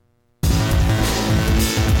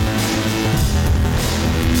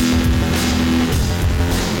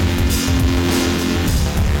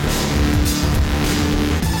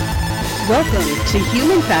Welcome to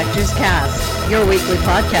Human Factors Cast, your weekly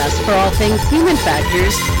podcast for all things human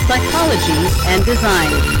factors, psychology, and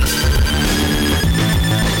design.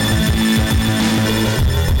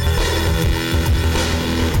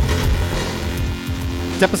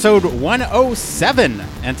 It's episode 107,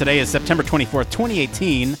 and today is September 24th,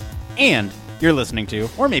 2018, and you're listening to,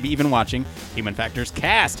 or maybe even watching, Human Factors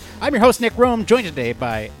Cast. I'm your host, Nick Rome, joined today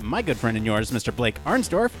by my good friend and yours, Mr. Blake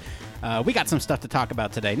Arnsdorf. We got some stuff to talk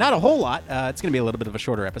about today. Not a whole lot. It's going to be a little bit of a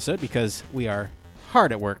shorter episode because we are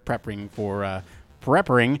hard at work prepping for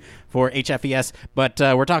HFES. But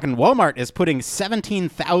we're talking Walmart is putting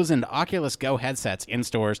 17,000 Oculus Go headsets in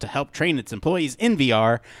stores to help train its employees in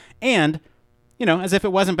VR. And, you know, as if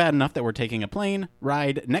it wasn't bad enough that we're taking a plane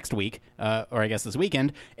ride next week, or I guess this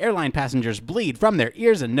weekend, airline passengers bleed from their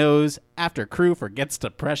ears and nose after crew forgets to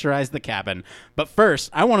pressurize the cabin. But first,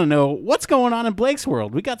 I want to know what's going on in Blake's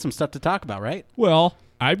world. We got some stuff to talk about, right? Well,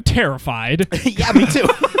 I'm terrified. Yeah, me too.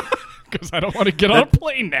 Because I don't want to get on a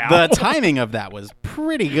plane now. The timing of that was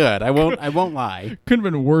pretty good. I won't lie. Couldn't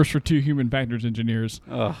have been worse for two human factors engineers.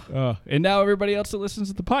 And now everybody else that listens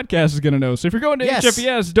to the podcast is going to know. So if you're going to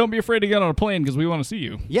HFES, don't be afraid to get on a plane because we want to see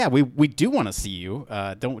you. Yeah, we do want to see you.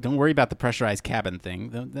 Don't worry about the pressurized cabin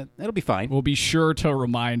thing. That'll be fine. We'll be sure to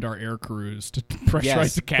remind our air crews to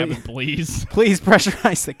pressurize the cabin, please. Please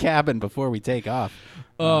pressurize the cabin before we take off.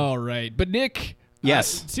 All right. But Nick...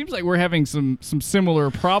 Yes. It seems like we're having some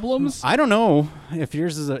similar problems. I don't know if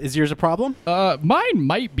yours is yours a problem? Mine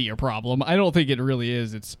might be a problem. I don't think it really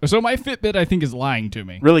is. So my Fitbit, I think, is lying to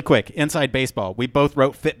me. Really quick, inside baseball. We both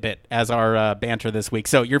wrote Fitbit as our banter this week.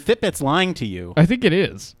 So your Fitbit's lying to you. I think it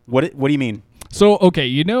is. What do you mean? So, okay,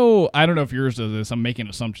 I don't know if yours does this. I'm making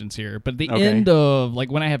assumptions here. But at the end of,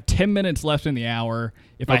 like, when I have 10 minutes left in the hour,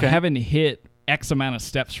 if I haven't hit X amount of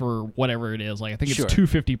steps for whatever it is, like I think it's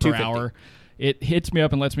 250 per hour, it hits me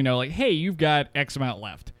up and lets me know, like, hey, you've got X amount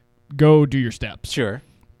left. Go do your steps. Sure.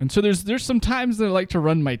 And so there's some times that I like to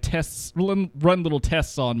run my tests, run little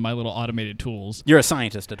tests on my little automated tools. You're a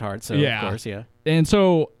scientist at heart, so of course, yeah. And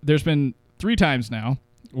so there's been 3 times now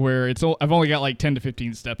where I've only got like 10 to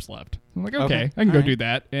 15 steps left. I'm like, okay. I can go do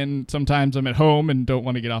that. And sometimes I'm at home and don't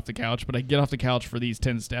want to get off the couch, but I get off the couch for these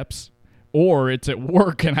 10 steps. Or it's at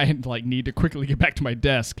work and I like need to quickly get back to my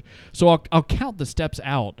desk. So I'll count the steps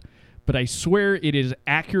out. But I swear it is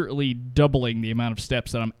accurately doubling the amount of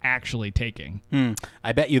steps that I'm actually taking.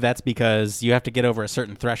 I bet you that's because you have to get over a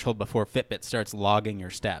certain threshold before Fitbit starts logging your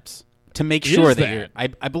steps to make sure that you're...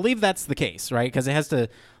 I believe that's the case, right? Because it has to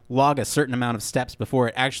log a certain amount of steps before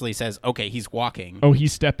it actually says, okay, he's walking. Oh,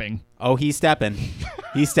 he's stepping. Oh, he's stepping.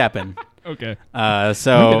 He's stepping. Okay.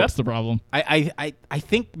 So maybe that's the problem. I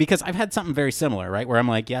think because I've had something very similar, right? Where I'm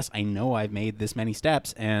like, yes, I know I've made this many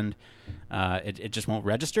steps, and it just won't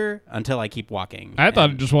register until I keep walking. I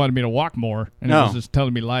thought it just wanted me to walk more, and it was just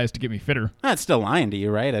telling me lies to get me fitter. It's still lying to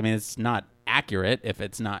you, right? I mean, it's not accurate if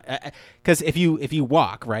it's not, because if you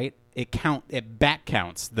walk, right, it back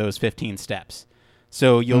counts those 15 steps.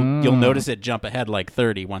 So you'll notice it jump ahead like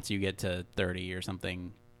 30 once you get to 30 or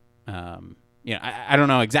something. I don't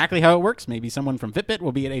know exactly how it works. Maybe someone from Fitbit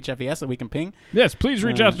will be at HFES that we can ping. Yes, please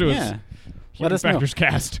reach out to us. Yeah. Let us Factors know.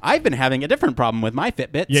 Cast. I've been having a different problem with my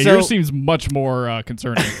Fitbit. Yeah, yours seems much more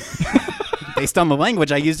concerning. Based on the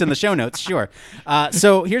language I used in the show notes, sure.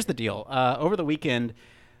 So here's the deal. Over the weekend,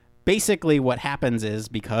 basically what happens is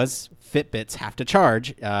because Fitbits have to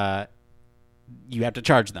charge, you have to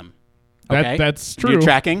charge them. Okay? That's true. You're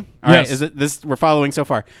tracking? All right. Is it this we're following so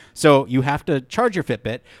far? So you have to charge your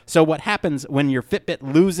Fitbit. So what happens when your Fitbit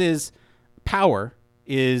loses power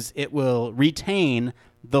is it will retain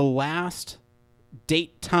the last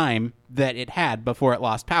date time that it had before it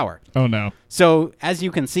lost power. Oh, no. So as you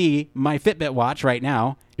can see, my Fitbit watch right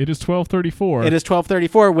now. It is 12:34. It is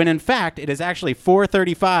 12:34 when in fact it is actually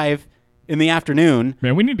 4:35 in the afternoon.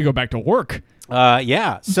 Man, we need to go back to work.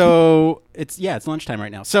 Yeah. So it's lunchtime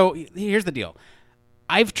right now. So here's the deal.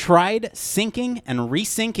 I've tried syncing and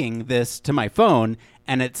resyncing this to my phone,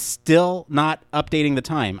 and it's still not updating the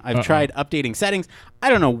time. I've tried updating settings. I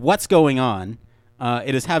don't know what's going on.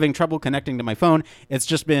 It is having trouble connecting to my phone. It's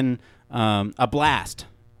just been a blast.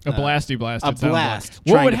 A blasty blast. A blast.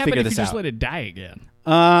 What would happen if you just let it die again?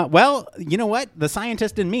 Well, you know what? The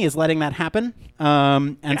scientist in me is letting that happen.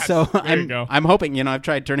 So I'm hoping, I've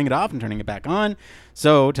tried turning it off and turning it back on.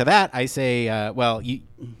 So to that, I say,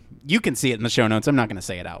 you can see it in the show notes. I'm not going to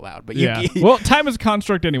say it out loud, but well, time is a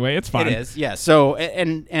construct anyway. It's fine. It is. Yeah. So,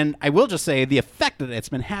 and I will just say the effect that it's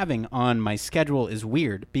been having on my schedule is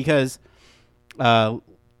weird because,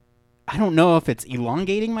 I don't know if it's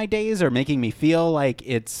elongating my days or making me feel like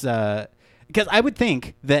it's, because I would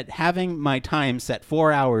think that having my time set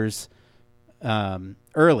 4 hours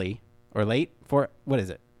early or late. What is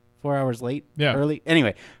it? 4 hours late? Yeah. Early?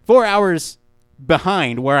 Anyway, 4 hours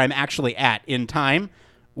behind where I'm actually at in time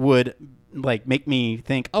would like make me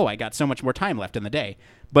think, oh, I got so much more time left in the day.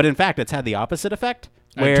 But in fact, it's had the opposite effect.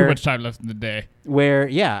 I had too much time left in the day. Where,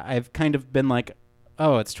 yeah, I've kind of been like,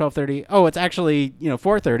 oh, it's 12:30. Oh, it's actually,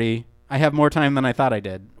 4:30. I have more time than I thought I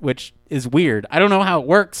did, which is weird. I don't know how it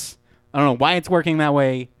works. I don't know why it's working that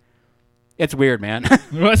way. It's weird, man.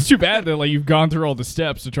 Well, that's too bad that you've gone through all the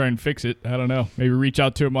steps to try and fix it. I don't know. Maybe reach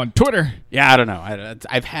out to him on Twitter. Yeah, I don't know.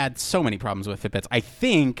 I've had so many problems with Fitbits. I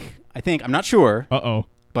think I'm not sure. Uh-oh.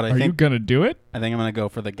 But Are you going to do it? I think I'm going to go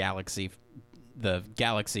for the Galaxy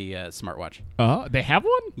smartwatch. They have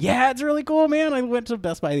one? Yeah, it's really cool, man. I went to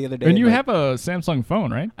Best Buy the other day. And you have a Samsung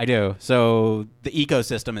phone, right? I do. So the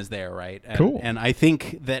ecosystem is there, right? Cool. And I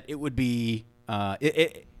think that it would be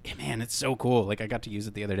man, it's so cool. Like I got to use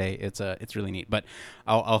it the other day. It's really neat. But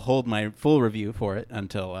I'll hold my full review for it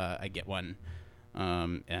until I get one,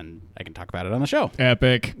 and I can talk about it on the show.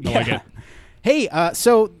 Epic. I like it. Hey,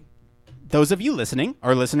 so those of you listening,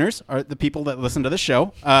 our listeners, are the people that listen to the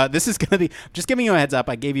show. This is going to be, just giving you a heads up.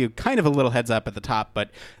 I gave you kind of a little heads up at the top,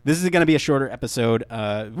 but this is going to be a shorter episode.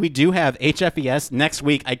 We do have HFES next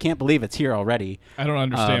week. I can't believe it's here already. I don't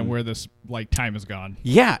understand where this time has gone.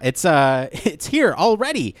 Yeah, it's here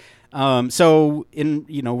already. So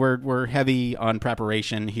we're heavy on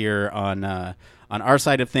preparation here on our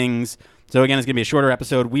side of things. So again, it's going to be a shorter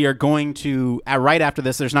episode. We are going to, right after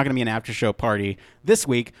this, there's not going to be an after show party this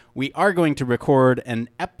week. We are going to record an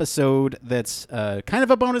episode that's kind of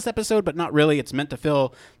a bonus episode, but not really. It's meant to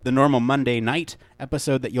fill the normal Monday night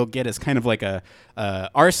episode that you'll get as kind of like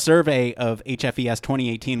our survey of HFES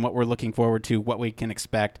 2018, what we're looking forward to, what we can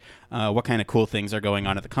expect, what kind of cool things are going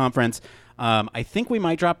on at the conference. I think we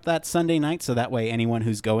might drop that Sunday night, so that way anyone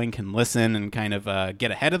who's going can listen and kind of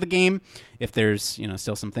get ahead of the game. If there's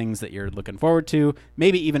still some things that you're looking forward to,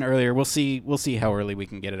 maybe even earlier. We'll see how early we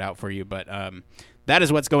can get it out for you. But that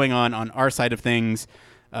is what's going on our side of things.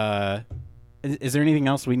 Is there anything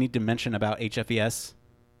else we need to mention about HFES?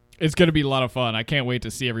 It's going to be a lot of fun. I can't wait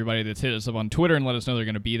to see everybody that's hit us up on Twitter and let us know they're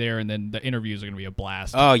going to be there, and then the interviews are going to be a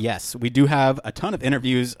blast. Oh, yes. We do have a ton of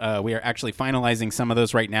interviews. We are actually finalizing some of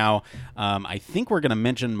those right now. I think we're going to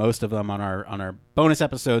mention most of them on our bonus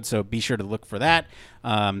episode, so be sure to look for that.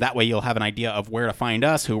 That way you'll have an idea of where to find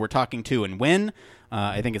us, who we're talking to, and when.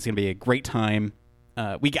 I think it's going to be a great time.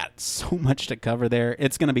 We got so much to cover there.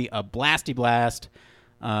 It's going to be a blasty blast.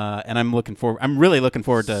 And I'm really looking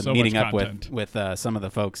forward to meeting up with some of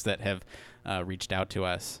the folks that have reached out to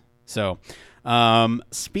us. So,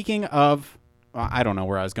 speaking of, I don't know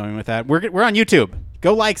where I was going with that. We're on YouTube.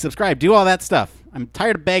 Go like, subscribe, do all that stuff. I'm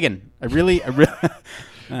tired of begging. I really.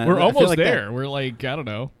 We're almost there. That. We're like, I don't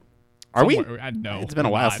know. Are we? No. It's been a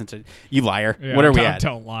while since you liar. Yeah, what are we at?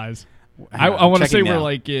 Tell lies. I want to say we're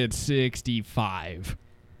like at 65.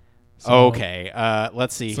 So, okay,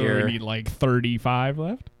 let's see so here. So we need like 35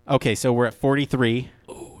 left? Okay, so we're at 43.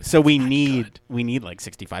 Ooh, so we need like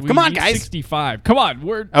 65. Come on, guys. 65. Come on.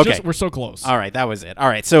 We're so close. All right, that was it. All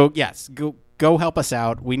right, so yes, go help us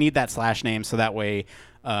out. We need that slash name so that way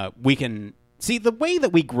we can see the way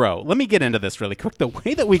that we grow. Let me get into this really quick. The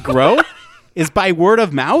way that we grow is by word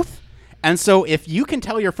of mouth. And so if you can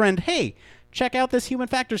tell your friend, hey, check out this Human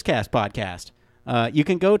Factors Cast podcast. You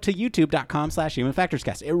can go to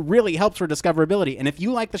youtube.com/humanfactorscast. It really helps for discoverability. And if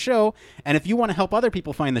you like the show and if you want to help other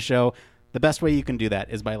people find the show, the best way you can do that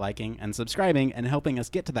is by liking and subscribing and helping us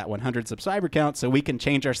get to that 100 subscriber count so we can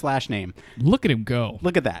change our slash name. Look at him go.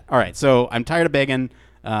 Look at that. All right. So I'm tired of begging.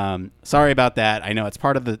 Sorry about that. I know it's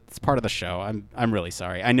part of the show. I'm really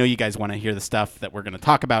sorry. I know you guys want to hear the stuff that we're going to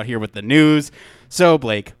talk about here with the news. So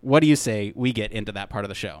Blake, what do you say we get into that part of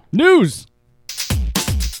the show? News.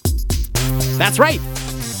 That's right.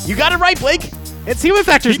 You got it right, Blake. It's Human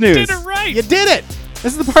Factors News. You did it right. You did it.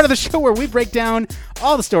 This is the part of the show where we break down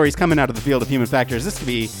all the stories coming out of the field of human factors. This could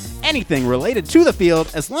be anything related to the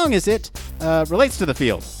field as long as it relates to the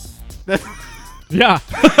field. Yeah.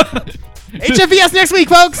 HFES next week,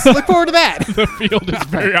 folks. Look forward to that. The field is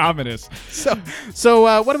very ominous.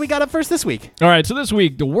 So what do we got up first this week? All right, so this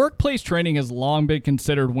week, the workplace training has long been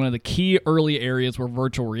considered one of the key early areas where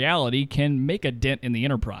virtual reality can make a dent in the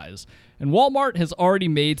enterprise. And Walmart has already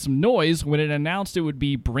made some noise when it announced it would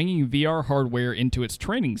be bringing VR hardware into its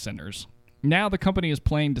training centers. Now the company is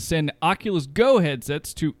planning to send Oculus Go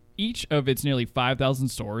headsets to each of its nearly 5,000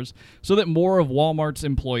 stores so that more of Walmart's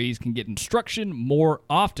employees can get instruction more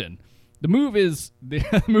often. The move is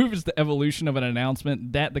the evolution of an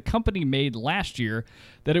announcement that the company made last year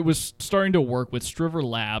that it was starting to work with Striver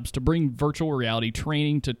Labs to bring virtual reality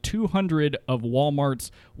training to 200 of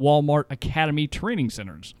Walmart's Walmart Academy training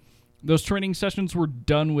centers. Those training sessions were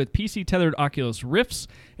done with PC-tethered Oculus Rifts,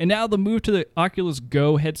 and now the move to the Oculus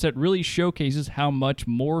Go headset really showcases how much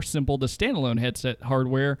more simple the standalone headset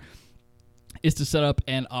hardware is to set up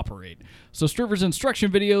and operate. So Striver's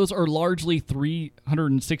instruction videos are largely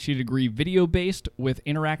 360-degree video-based with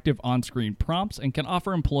interactive on-screen prompts and can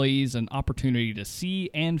offer employees an opportunity to see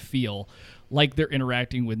and feel like they're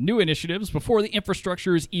interacting with new initiatives before the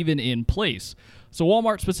infrastructure is even in place. So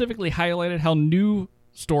Walmart specifically highlighted how new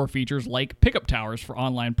store features like pickup towers for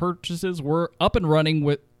online purchases were up and running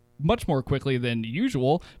with much more quickly than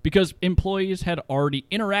usual because employees had already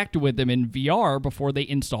interacted with them in VR before they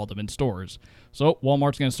installed them in stores. So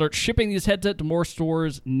Walmart's going to start shipping these headsets to more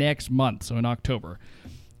stores next month, so in October.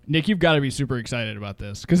 Nick, you've got to be super excited about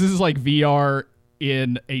this because this is like VR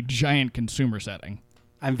in a giant consumer setting.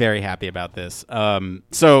 I'm very happy about this.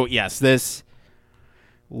 So yes, this,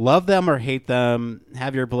 love them or hate them,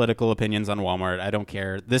 have your political opinions on Walmart, I don't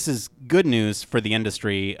care. This is good news for the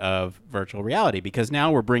industry of virtual reality because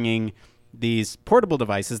now we're bringing these portable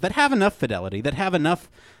devices that have enough fidelity, that have enough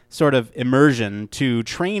sort of immersion to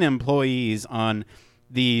train employees on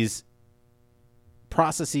these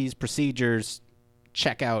processes, procedures,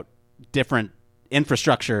 check out different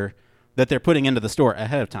infrastructure that they're putting into the store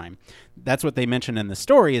ahead of time. That's what they mentioned in the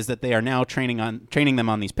story, is that they are now training them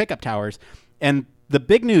on these pickup towers. And the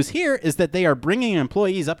big news here is that they are bringing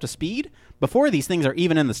employees up to speed before these things are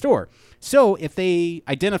even in the store. So if they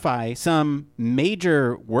identify some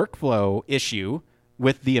major workflow issue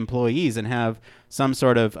with the employees and have some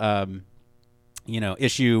sort of,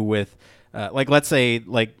 issue with, let's say,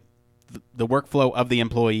 the workflow of the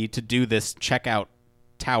employee to do this checkout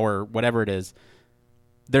tower, whatever it is,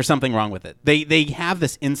 there's something wrong with it. They have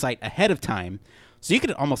this insight ahead of time. So you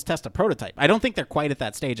could almost test a prototype. I don't think they're quite at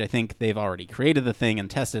that stage. I think they've already created the thing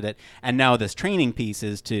and tested it, and now this training piece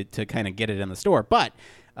is to kind of get it in the store. But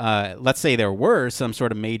let's say there were some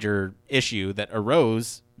sort of major issue that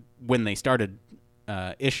arose when they started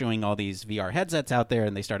issuing all these VR headsets out there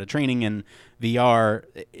and they started training in VR.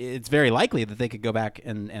 It's very likely that they could go back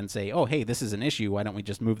and say, oh, hey, this is an issue. Why don't we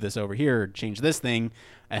just move this over here or change this thing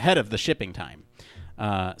ahead of the shipping time?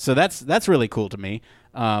 So that's really cool to me.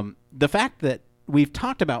 The fact that we've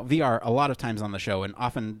talked about VR a lot of times on the show, and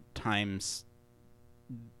oftentimes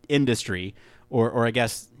industry, or I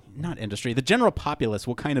guess not industry, the general populace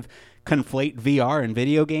will kind of conflate VR and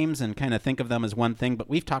video games and kind of think of them as one thing. But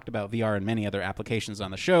we've talked about VR in many other applications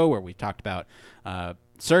on the show, where we've talked about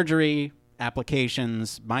surgery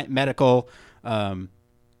applications, medical, and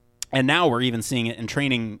now we're even seeing it in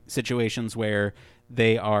training situations where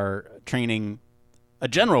they are training a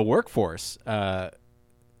general workforce.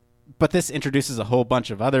 But this introduces a whole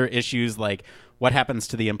bunch of other issues, like what happens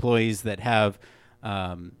to the employees that have,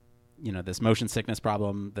 this motion sickness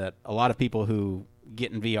problem that a lot of people who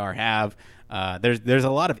get in VR have. There's a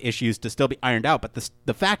lot of issues to still be ironed out. But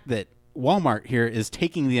the fact that Walmart here is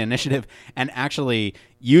taking the initiative and actually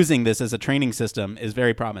using this as a training system is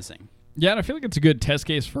very promising. Yeah, and I feel like it's a good test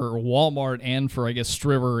case for Walmart and for, I guess,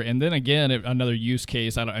 Striver. And then again, another use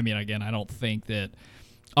case. I don't think that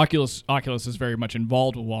Oculus is very much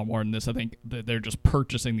involved with Walmart in this. I think that they're just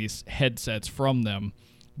purchasing these headsets from them.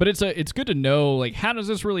 But it's good to know, like, how does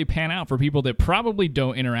this really pan out for people that probably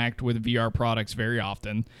don't interact with VR products very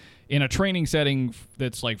often in a training setting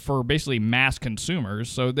that's like for basically mass consumers.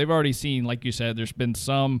 So they've already seen, like you said, there's been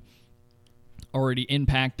some already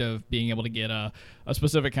impact of being able to get a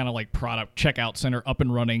specific kind of like product checkout center up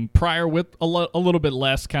and running prior with a little bit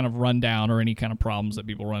less kind of rundown or any kind of problems that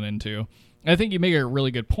people run into. I think you make a really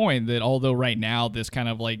good point that although right now this kind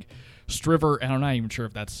of like Striver, and I'm not even sure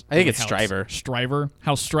if that's... I think it's Striver.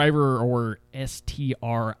 How Striver or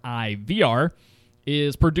STRIVR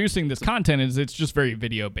is producing this content is it's just very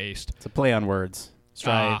video-based. It's a play on words.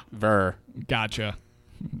 Striver. Gotcha.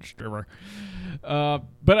 Striver.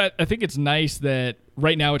 But I think it's nice that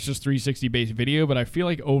right now it's just 360-based video, but I feel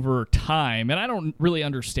like over time, and I don't really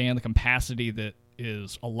understand the capacity that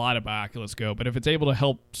is a lot about Oculus Go, but if it's able to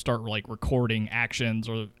help start like recording actions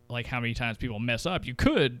or like how many times people mess up, you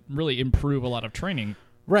could really improve a lot of training.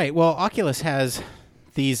 Right. Well, Oculus has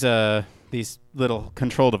these little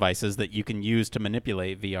control devices that you can use to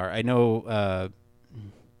manipulate VR. I know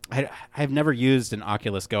I've never used an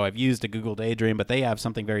Oculus Go. I've used a Google Daydream, but they have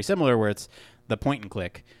something very similar where it's the point and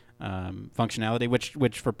click functionality,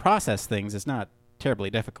 which for process things is not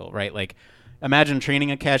terribly difficult, right? Like, imagine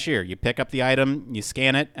training a cashier. You pick up the item, you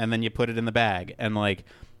scan it, and then you put it in the bag. And like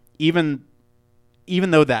even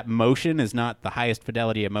though that motion is not the highest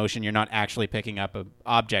fidelity of motion, you're not actually picking up an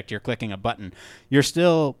object, you're clicking a button, you're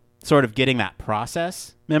still sort of getting that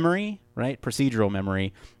process memory, right? Procedural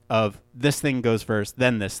memory of this thing goes first,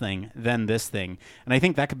 then this thing, then this thing. And I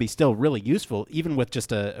think that could be still really useful, even with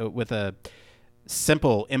just a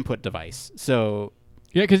simple input device. So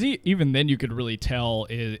yeah, because even then you could really tell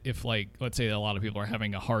if, like, let's say a lot of people are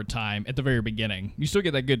having a hard time at the very beginning. You still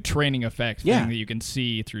get that good training effect thing that you can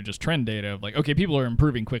see through just trend data of, like, okay, people are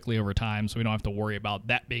improving quickly over time, so we don't have to worry about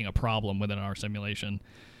that being a problem within our simulation.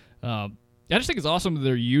 I just think it's awesome that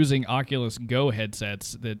they're using Oculus Go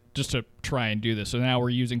headsets that just to try and do this. So now we're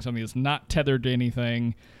using something that's not tethered to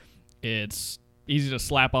anything. It's easy to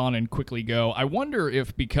slap on and quickly go. I wonder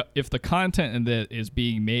if the content that is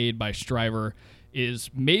being made by Striver is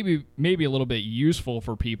maybe a little bit useful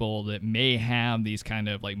for people that may have these kind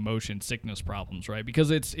of like motion sickness problems, right?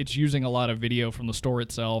 Because it's using a lot of video from the store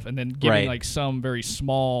itself and then giving like some very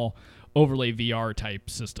small overlay VR type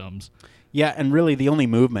systems. Yeah, and really the only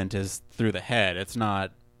movement is through the head. It's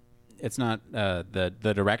not the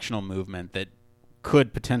directional movement that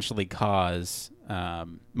could potentially cause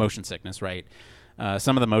motion sickness, right?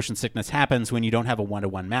 Some of the motion sickness happens when you don't have a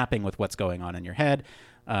one-to-one mapping with what's going on in your head.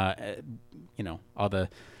 All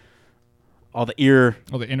the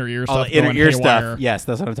inner ear stuff. Yes,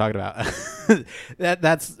 that's what I'm talking about.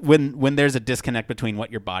 That's when there's a disconnect between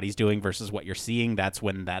what your body's doing versus what you're seeing. That's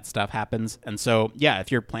when that stuff happens. And so, yeah,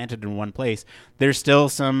 if you're planted in one place, there's still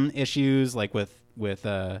some issues like with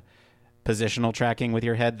positional tracking with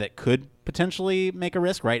your head that could potentially make a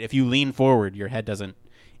risk, right? If you lean forward, your head doesn't,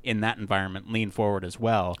 in that environment, lean forward as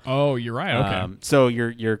well. Oh, you're right. Okay. So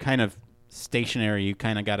you're kind of stationary. You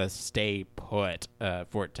kind of got to stay put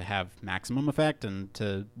for it to have maximum effect and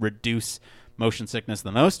to reduce motion sickness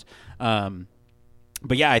the most.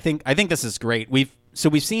 But yeah, I think this is great. We've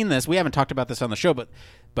seen this. We haven't talked about this on the show,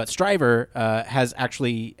 but Striver has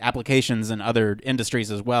actually applications in other industries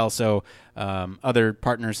as well. So other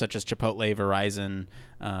partners such as Chipotle, Verizon,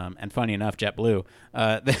 and funny enough, JetBlue.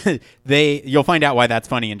 You'll find out why that's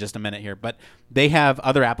funny in just a minute here. But they have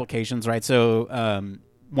other applications, right? So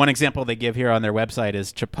one example they give here on their website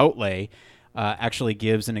is Chipotle actually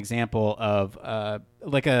gives an example of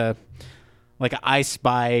like a I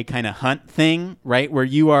Spy kind of hunt thing, right? Where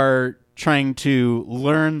you are trying to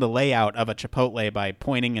learn the layout of a Chipotle by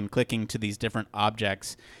pointing and clicking to these different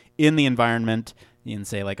objects in the environment. You can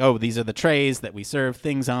say like, oh, these are the trays that we serve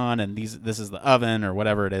things on, and this is the oven or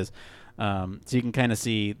whatever it is. So you can kind of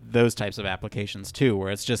see those types of applications too,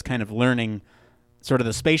 where it's just kind of learning sort of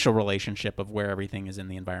the spatial relationship of where everything is in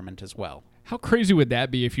the environment as well. How crazy would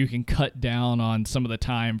that be if you can cut down on some of the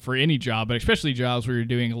time for any job, but especially jobs where you're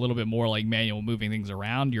doing a little bit more like manual moving things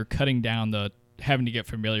around, you're cutting down the having to get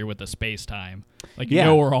familiar with the space time. Like, you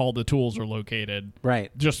know where all the tools are located. Right.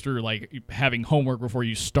 Just through, like, having homework before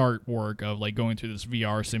you start work of, like, going through this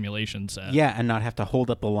VR simulation set. Yeah, and not have to hold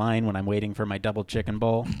up the line when I'm waiting for my double chicken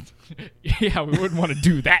bowl. Yeah, we wouldn't want to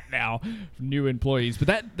do that now for new employees. But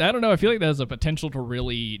that, I don't know, I feel like that has a potential to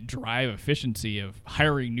really drive efficiency of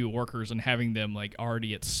hiring new workers and having them, like,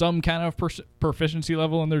 already at some kind of proficiency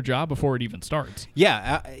level in their job before it even starts.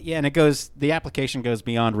 Yeah, and the application goes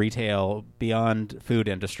beyond retail, beyond food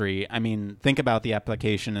industry. I mean, think about the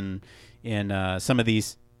application in some of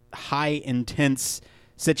these high intense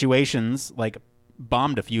situations like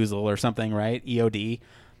bomb defusal or something, right? EOD.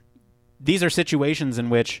 These are situations in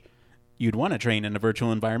which you'd want to train in a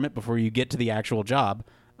virtual environment before you get to the actual job.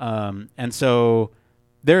 And so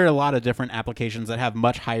there are a lot of different applications that have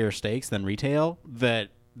much higher stakes than retail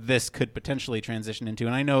that this could potentially transition into.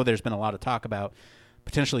 And I know there's been a lot of talk about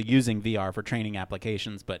potentially using VR for training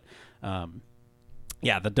applications, but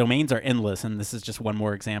yeah, the domains are endless, and this is just one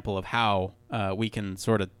more example of how we can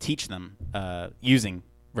sort of teach them using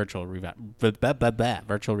virtual reality.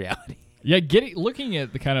 Yeah, looking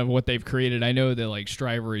at the kind of what they've created, I know that like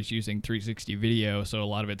Striver is using 360 video, so a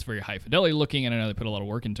lot of it's very high fidelity looking, and I know they put a lot of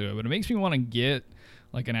work into it, but it makes me want to get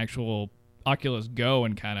like an actual Oculus Go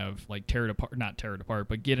and kind of like not tear it apart,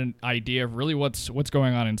 but get an idea of really what's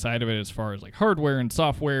going on inside of it as far as like hardware and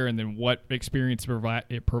software, and then what experience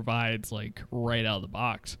it provides like right out of the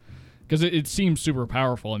box, because it seems super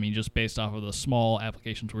powerful. I mean, just based off of the small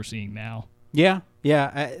applications we're seeing now. Yeah.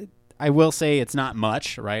 I will say it's not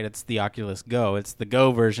much, right? It's the Oculus Go. It's the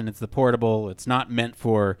Go version. It's the portable. It's not meant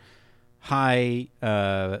for high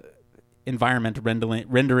environment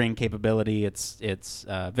rendering capability. It's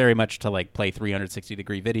very much to like play 360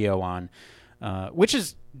 degree video on, which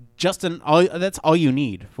is just that's all you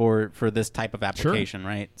need for this type of application,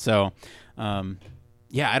 right? So,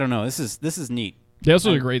 yeah, I don't know. This is neat. Yeah, this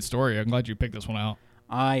was a great story. I'm glad you picked this one out.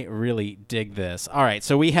 I really dig this. All right,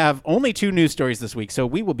 so we have only 2 news stories this week, so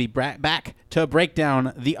we will be back to break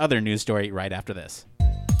down the other news story right after this.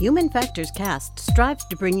 Human Factors Cast strives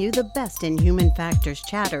to bring you the best in human factors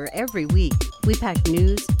chatter every week. We pack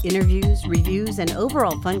news, interviews, reviews, and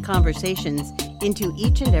overall fun conversations into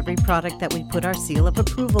each and every product that we put our seal of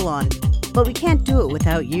approval on. But we can't do it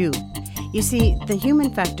without you. You see, the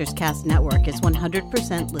Human Factors Cast network is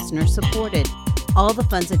 100% listener supported. All the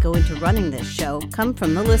funds that go into running this show come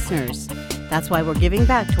from the listeners. That's why we're giving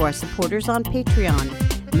back to our supporters on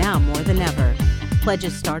Patreon, now more than ever.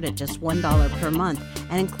 Pledges start at just $1 per month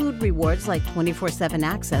and include rewards like 24/7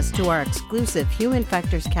 access to our exclusive Human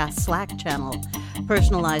Factors Cast Slack channel,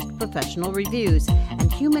 personalized professional reviews,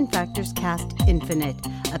 and Human Factors Cast Infinite,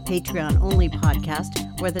 a Patreon-only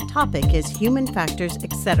podcast where the topic is human factors,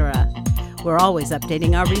 etc. We're always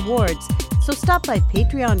updating our rewards, so stop by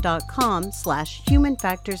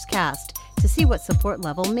patreon.com/humanfactorscast to see what support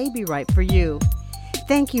level may be right for you.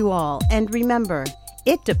 Thank you all, and remember,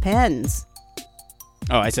 it depends.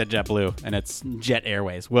 Oh, I said JetBlue, and it's Jet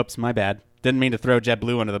Airways. Whoops, my bad. Didn't mean to throw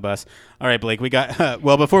JetBlue under the bus. All right, Blake, we got...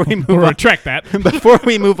 well, before we move We'll on... retract that. Before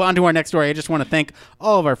we move on to our next story, I just want to thank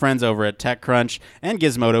all of our friends over at TechCrunch and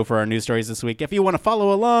Gizmodo for our news stories this week. If you want to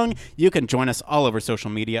follow along, you can join us all over social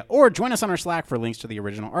media or join us on our Slack for links to the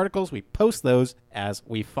original articles. We post those as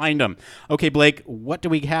we find them. Okay, Blake, what do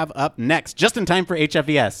we have up next? Just in time for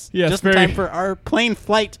HFES. Yes, just in time for our plane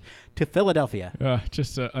flight to Philadelphia.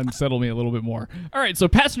 Just to unsettle me a little bit more. All right, so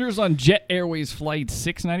passengers on Jet Airways Flight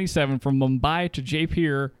 697 from Mumbai to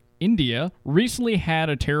Jaipur, India, recently had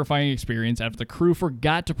a terrifying experience after the crew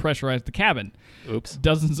forgot to pressurize the cabin. Oops.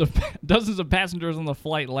 Dozens of passengers on the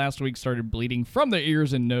flight last week started bleeding from their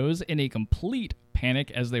ears and nose in a complete panic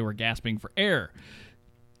as they were gasping for air.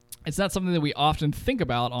 It's not something that we often think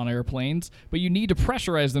about on airplanes, but you need to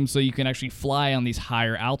pressurize them so you can actually fly on these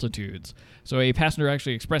higher altitudes. So a passenger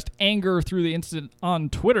actually expressed anger through the incident on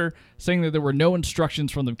Twitter, saying that there were no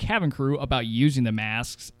instructions from the cabin crew about using the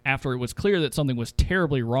masks after it was clear that something was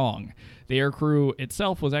terribly wrong. The air crew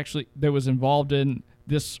itself was involved in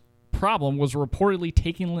this problem was reportedly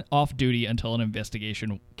taken off duty until an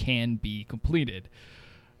investigation can be completed.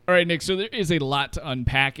 All right, Nick, so there is a lot to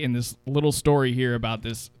unpack in this little story here about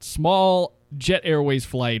this small Jet Airways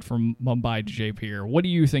flight from Mumbai to Jaipur. What do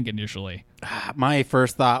you think initially? My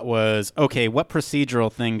first thought was, okay, what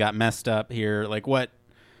procedural thing got messed up here? Like, what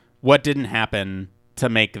didn't happen to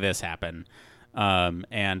make this happen?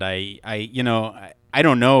 And I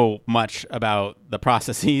don't know much about the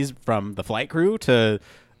processes from the flight crew to,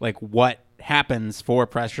 like, what happens for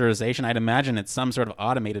pressurization. I'd imagine it's some sort of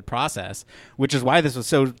automated process, which is why this was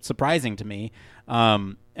so surprising to me.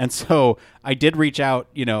 And so I did reach out,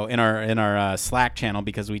 in our Slack channel,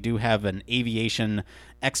 because we do have an aviation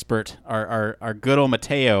expert, our good old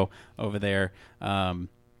Mateo over there, to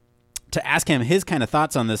ask him his kind of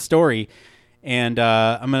thoughts on this story. And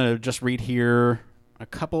I'm going to just read here a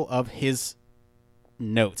couple of his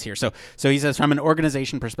notes here. So he says, from an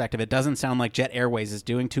organization perspective, it doesn't sound like Jet Airways is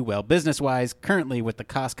doing too well business-wise currently with the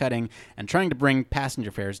cost cutting and trying to bring passenger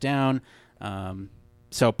fares down.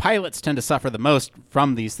 So pilots tend to suffer the most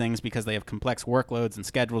from these things because they have complex workloads and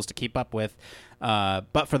schedules to keep up with.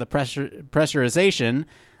 But for the pressurization,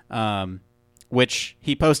 which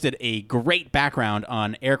he posted a great background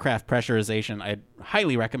on aircraft pressurization. I'd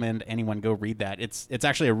highly recommend anyone go read that. It's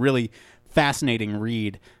actually a really fascinating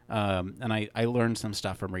read, and I learned some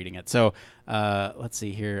stuff from reading it. So let's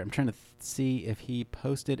see here. I'm trying to see if he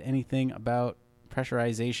posted anything about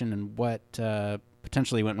pressurization and what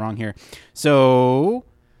potentially went wrong here. So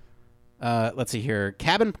let's see here.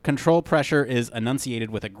 Cabin control pressure is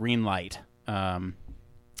enunciated with a green light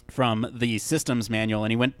from the systems manual,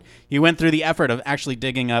 and he went through the effort of actually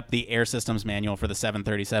digging up the air systems manual for the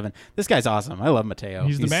 737. This guy's awesome. I love Mateo.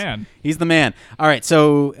 He's the man. He's the man. All right,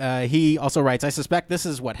 so he also writes, I suspect this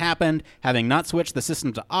is what happened, having not switched the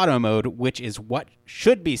system to auto mode, which is what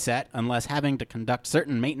should be set unless having to conduct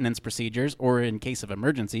certain maintenance procedures or in case of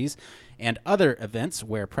emergencies and other events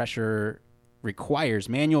where pressure requires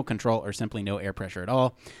manual control or simply no air pressure at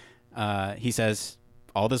all. He says,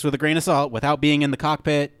 all this with a grain of salt, without being in the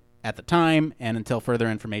cockpit at the time and until further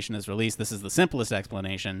information is released. This is the simplest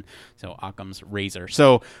explanation. So Occam's razor.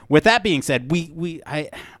 So with that being said, I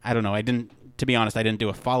don't know. To be honest, I didn't do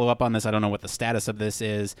a follow-up on this. I don't know what the status of this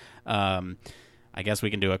is. I guess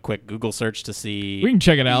we can do a quick Google search to see. We can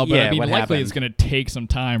check it out, but what likely happened. it's going to take some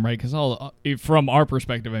time, right? Because from our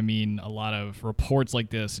perspective, a lot of reports like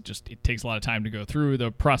this, it takes a lot of time to go through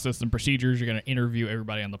the process and procedures. You're going to interview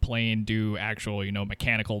everybody on the plane, do actual,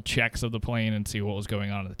 mechanical checks of the plane and see what was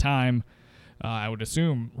going on at the time. I would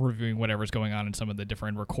assume reviewing whatever's going on in some of the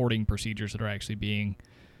different recording procedures that are actually being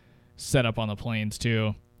set up on the planes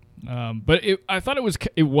too. But I thought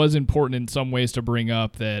it was important in some ways to bring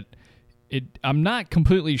up that I'm not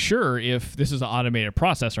completely sure if this is an automated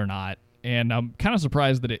process or not, and I'm kind of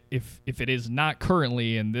surprised that if it is not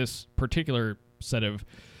currently in this particular set of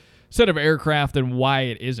aircraft, then why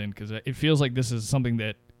it isn't, because it feels like this is something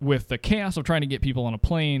that, with the chaos of trying to get people on a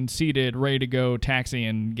plane, seated, ready to go, taxi,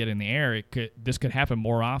 and get in the air, this could happen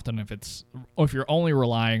more often if you're only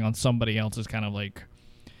relying on somebody else's kind of like,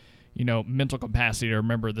 mental capacity to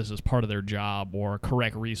remember this is part of their job, or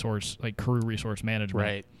correct resource, like crew resource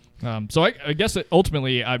management. Right. So I guess that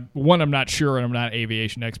ultimately, I'm not sure, and I'm not an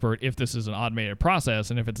aviation expert, if this is an automated process,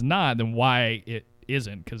 and if it's not, then why it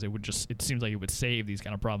isn't, because it seems like it would save these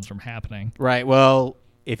kind of problems from happening. Right. Well,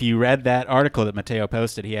 if you read that article that Matteo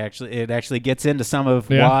posted, it actually gets into some of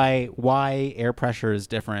why air pressure is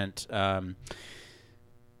different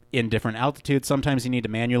in different altitudes. Sometimes you need to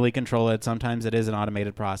manually control it. Sometimes it is an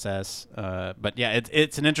automated process. But yeah,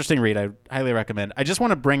 it's an interesting read. I highly recommend. I just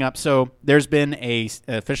want to bring up, so there's been an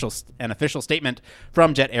official statement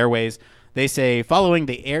from Jet Airways. They say, following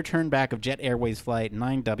the air turn back of Jet Airways flight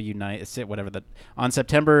 9W9, on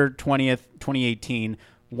September 20th, 2018,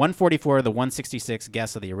 144 of the 166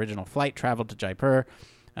 guests of the original flight traveled to Jaipur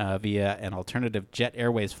via an alternative Jet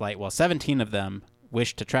Airways flight, while 17 of them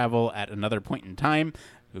wished to travel at another point in time.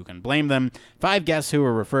 Who can blame them? 5 guests who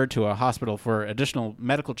were referred to a hospital for additional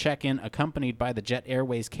medical check-in accompanied by the Jet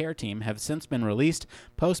Airways care team have since been released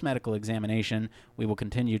post-medical examination. We will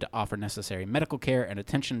continue to offer necessary medical care and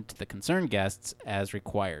attention to the concerned guests as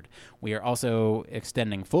required. We are also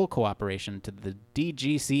extending full cooperation to the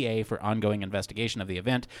DGCA for ongoing investigation of the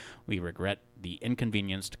event. We regret the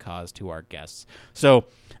inconvenience caused to our guests. So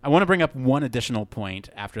I want to bring up one additional point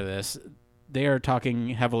after this. They are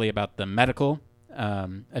talking heavily about the medical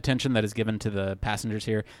attention that is given to the passengers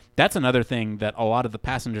here. That's another thing that a lot of the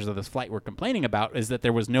passengers of this flight were complaining about, is that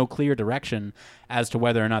there was no clear direction as to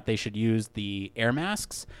whether or not they should use the air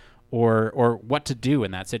masks or what to do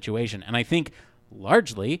in that situation. And I think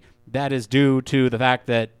largely that is due to the fact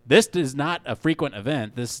that this is not a frequent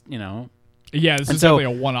event. Yeah, this is definitely a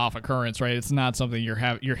one-off occurrence, right? It's not something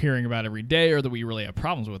you're hearing about every day, or that we really have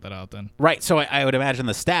problems with it out then. Right. So I would imagine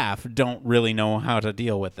the staff don't really know how to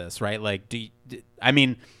deal with this, right? Like, it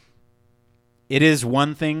is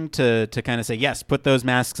one thing to kind of say, yes, put those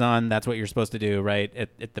masks on. That's what you're supposed to do, right?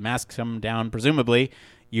 If the masks come down, presumably,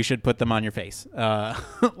 you should put them on your face.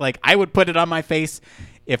 Like, I would put it on my face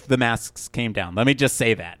if the masks came down. Let me just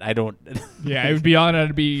say that. I don't. Yeah, it would be on.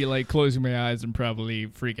 I'd be like closing my eyes and probably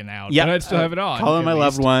freaking out. Yeah, but I'd still have it on. Calling my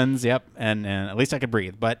loved ones. Yep, and at least I could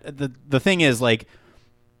breathe. But the thing is, like,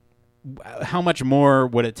 how much more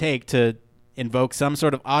would it take to invoke some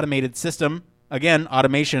sort of automated system? Again,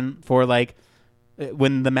 automation for, like,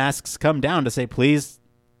 when the masks come down, to say, please,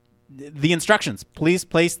 the instructions, please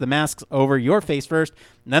place the masks over your face first,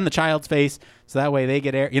 and then the child's face, so that way they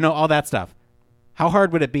get air. All that stuff. How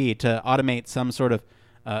hard would it be to automate some sort of,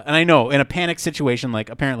 and I know in a panic situation, like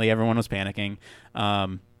apparently everyone was panicking,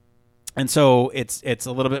 and so it's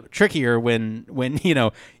a little bit trickier when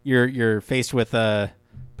you're faced with a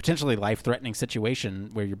potentially life-threatening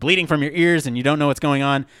situation where you're bleeding from your ears and you don't know what's going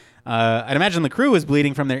on. I'd imagine the crew is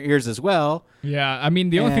bleeding from their ears as well. Yeah, I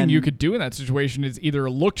mean, the only thing you could do in that situation is either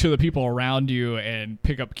look to the people around you and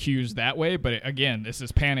pick up cues that way. But again, this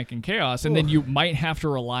is panic and chaos. And then you might have to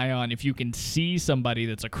rely on if you can see somebody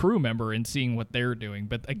that's a crew member and seeing what they're doing.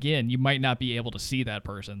 But again, you might not be able to see that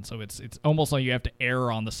person. So it's almost like you have to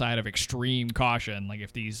err on the side of extreme caution. Like,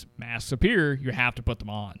 if these masks appear, you have to put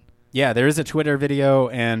them on. Yeah, there is a Twitter video,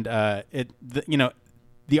 and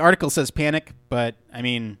the article says panic, but I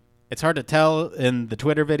mean, it's hard to tell in the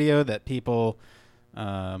Twitter video that people,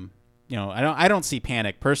 I don't see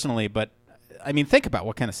panic personally, but I mean, think about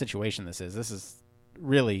what kind of situation this is. This is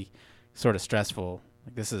really sort of stressful.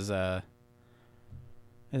 Like, this is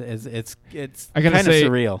it's kind of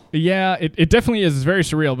surreal. Yeah, it definitely is very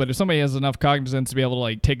surreal. But if somebody has enough cognizance to be able to,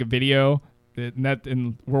 like, take a video.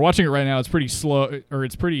 And we're watching it right now. It's pretty slow, or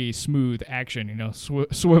it's pretty smooth action,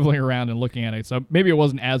 swiveling around and looking at it. So maybe it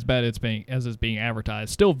wasn't as bad as it's being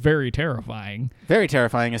advertised. Still very terrifying. Very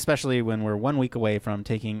terrifying, especially when we're 1 week away from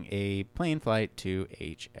taking a plane flight to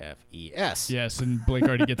HFES. Yes, and Blake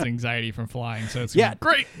already gets anxiety from flying, so it's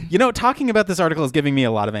great. Talking about this article is giving me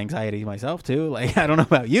a lot of anxiety myself too. Like, I don't know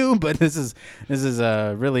about you, but this is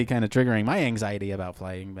really kind of triggering my anxiety about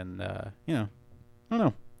flying. And I don't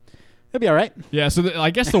know. It'll be all right. Yeah, so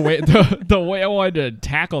I guess the way the way I wanted to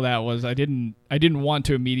tackle that was I didn't want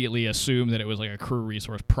to immediately assume that it was like a crew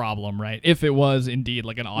resource problem, right? If it was indeed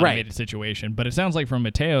like an automated situation, but it sounds like from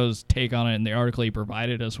Mateo's take on it in the article he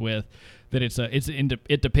provided us with that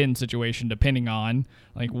it depends situation depending on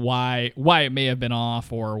like why it may have been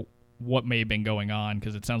off or what may have been going on,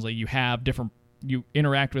 because it sounds like you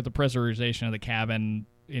interact with the pressurization of the cabin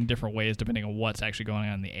in different ways depending on what's actually going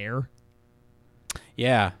on in the air.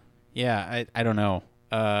 Yeah, I don't know.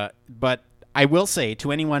 But I will say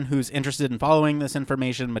to anyone who's interested in following this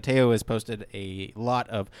information, Mateo has posted a lot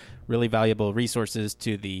of really valuable resources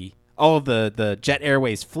to all of the Jet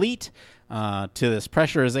Airways fleet, to this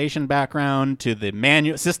pressurization background, to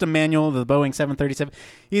the system manual of the Boeing 737.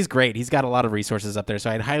 He's great. He's got a lot of resources up there, so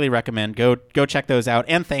I'd highly recommend go check those out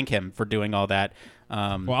and thank him for doing all that.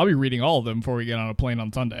 Well, I'll be reading all of them before we get on a plane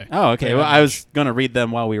on Sunday. Oh, okay. Well, I was going to read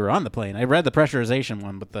them while we were on the plane. I read the pressurization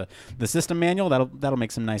one, but the system manual, that'll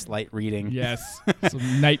make some nice light reading. Yes,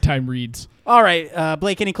 some nighttime reads. All right,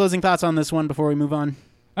 Blake, any closing thoughts on this one before we move on?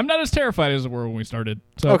 I'm not as terrified as we were when we started.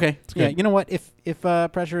 So okay. Yeah, you know what? If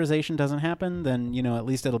pressurization doesn't happen, then, at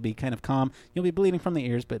least it'll be kind of calm. You'll be bleeding from the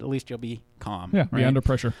ears, but at least you'll be calm. Yeah, right? be under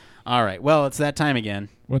pressure. All right. Well, it's that time again.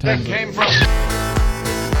 What time is it?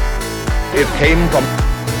 It came from...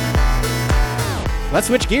 Let's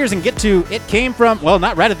switch gears and get to It Came From, well,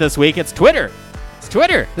 not Reddit this week. It's Twitter. It's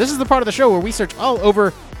Twitter. This is the part of the show where we search all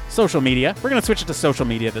over social media. We're going to switch it to social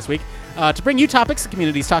media this week to bring you topics the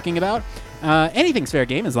community's talking about. Anything's fair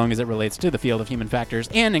game as long as it relates to the field of human factors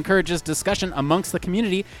and encourages discussion amongst the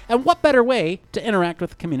community. And what better way to interact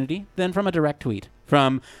with the community than from a direct tweet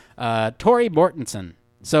from Tori Mortensen.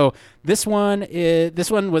 So this one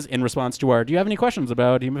was in response to our, do you have any questions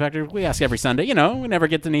about human factors? We ask every Sunday, we never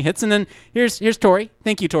get any hits. And then here's Tori.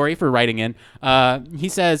 Thank you, Tori, for writing in. He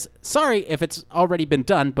says, sorry if it's already been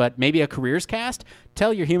done, but maybe a careers cast?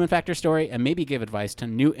 Tell your human factor story and maybe give advice to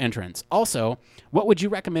new entrants. Also, what would you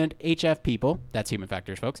recommend HF people, that's human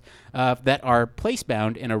factors folks, that are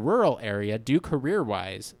place-bound in a rural area do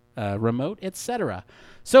career-wise, remote, etc.?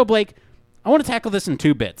 So, Blake, I want to tackle this in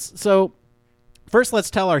two bits. So, first, let's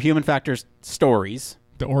tell our human factors stories.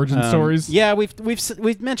 The origin stories? Yeah,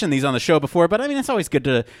 we've mentioned these on the show before, but I mean, it's always good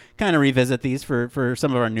to kind of revisit these for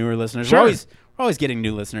some of our newer listeners. Sure. We're always getting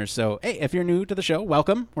new listeners. So, hey, if you're new to the show,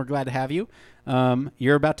 welcome. We're glad to have you.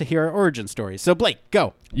 You're about to hear our origin stories. So, Blake,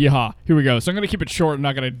 go. Yeehaw. Here we go. So I'm going to keep it short. I'm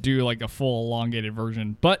not going to do like a full elongated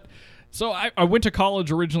version. But so I went to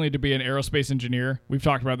college originally to be an aerospace engineer. We've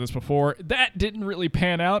talked about this before. That didn't really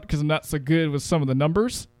pan out because I'm not so good with some of the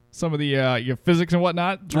numbers. Some of the your physics and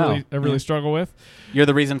whatnot, I really struggle with. You're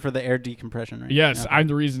the reason for the air decompression, right? Yes, okay. I'm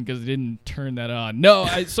the reason because I didn't turn that on. No,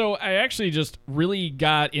 I actually just really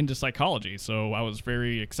got into psychology. So I was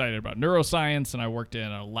very excited about neuroscience, and I worked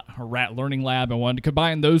in a rat learning lab and wanted to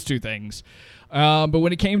combine those two things. But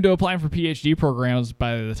when it came to applying for PhD programs,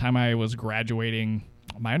 by the time I was graduating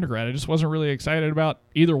my undergrad, I just wasn't really excited about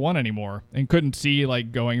either one anymore and couldn't see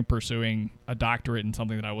like going and pursuing a doctorate in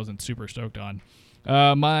something that I wasn't super stoked on.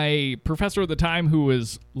 My professor at the time who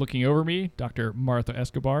was looking over me, Dr. Martha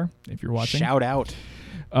Escobar, if you're watching. Shout out.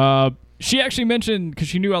 She actually mentioned, because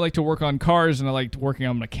she knew I liked to work on cars and I liked working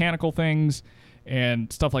on mechanical things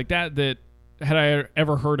and stuff like that, that had I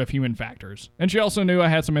ever heard of human factors. And she also knew I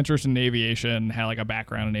had some interest in aviation, had like a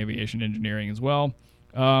background in aviation engineering as well.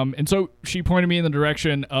 And so she pointed me in the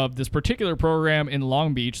direction of this particular program in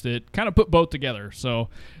Long Beach that kind of put both together. So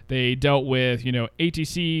they dealt with,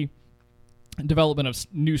 ATC development of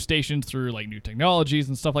new stations through like new technologies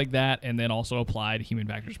and stuff like that, and then also applied human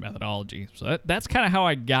factors methodology. So that's kind of how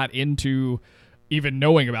I got into even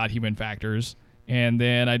knowing about human factors. And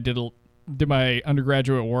then I did my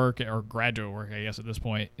undergraduate work or graduate work, I guess at this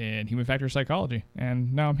point, in human factors psychology,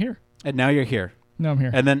 and now I'm here. And now you're here. Now I'm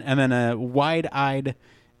here. And then a wide-eyed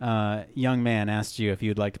young man asked you if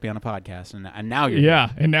you'd like to be on a podcast, and now you're here.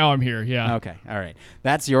 And now I'm here. Yeah. Okay. All right.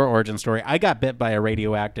 That's your origin story. I got bit by a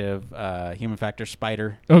radioactive human factor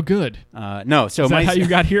spider. Oh, good. No. So is that how you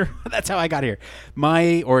got here? That's how I got here.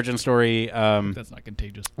 My origin story. That's not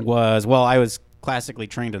contagious. I was classically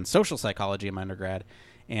trained in social psychology in my undergrad,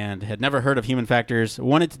 and had never heard of human factors.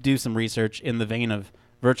 Wanted to do some research in the vein of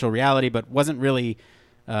virtual reality, but wasn't really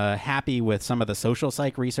happy with some of the social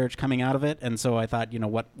psych research coming out of it. And so I thought,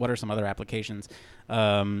 what are some other applications?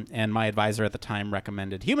 And my advisor at the time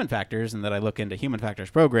recommended human factors and that I look into human factors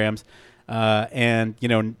programs. And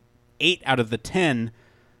 8 out of the 10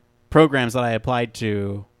 programs that I applied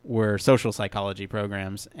to were social psychology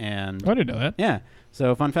programs. And I didn't know that. Yeah.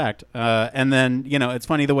 So fun fact. And then, it's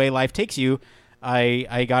funny the way life takes you.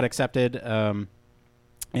 I got accepted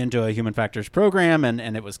into a human factors program,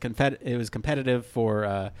 and it was competitive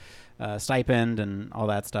for stipend and all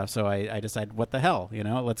that stuff. So I decided, what the hell,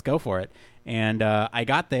 let's go for it. And I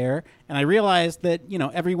got there, and I realized that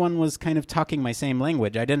everyone was kind of talking my same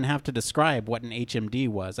language. I didn't have to describe what an HMD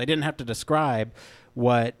was. I didn't have to describe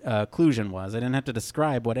what occlusion was. I didn't have to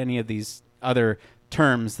describe what any of these other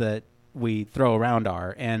terms that we throw around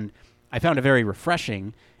are. And I found it very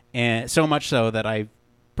refreshing, and so much so that I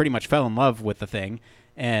pretty much fell in love with the thing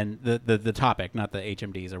and the topic, not the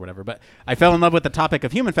HMDs or whatever. But I fell in love with the topic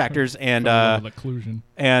of human factors, and occlusion.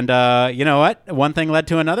 And you know what? One thing led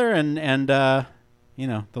to another, and the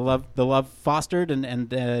love fostered,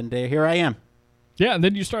 and here I am. Yeah, and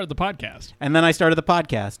then you started the podcast. And then I started the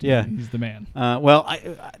podcast. Yeah, he's the man. Well,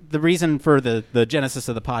 the reason for the genesis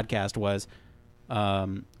of the podcast was,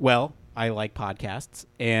 I like podcasts,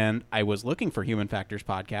 and I was looking for human factors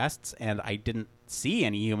podcasts, and I didn't see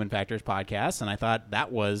any human factors podcasts, and I thought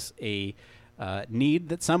that was a need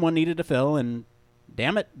that someone needed to fill, and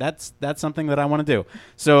damn it, that's something that I want to do.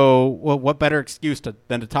 So, what better excuse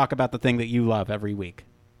than to talk about the thing that you love every week?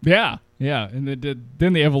 Yeah, and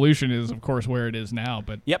then the evolution is, of course, where it is now.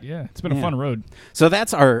 But yep. Yeah, it's been a fun road. So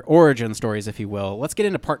that's our origin stories, if you will. Let's get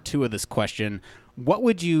into part 2 of this question. What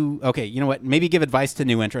would you? Okay, you know what? Maybe give advice to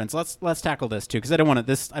new entrants. Let's tackle this too, because I don't want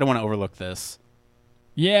to overlook this.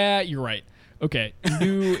 Yeah, you're right. Okay,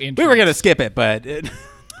 new entrants. We were gonna skip it, but.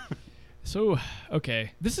 So,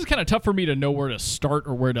 okay, this is kind of tough for me to know where to start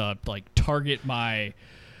or where to target my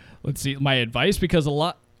advice, because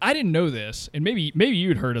I didn't know this, and maybe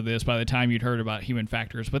you'd heard of this by the time you'd heard about human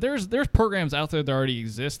factors, but there's programs out there that already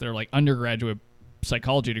exist. They're like undergraduate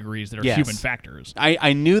psychology degrees that are human factors.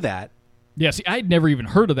 I knew that. Yeah, see, I'd never even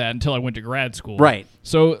heard of that until I went to grad school. Right.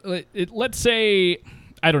 So let's say,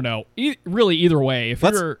 I don't know, really either way.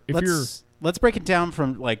 Let's break it down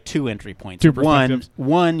from like 2 entry points. 2 perspectives.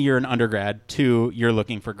 One, you're an undergrad. 2, you're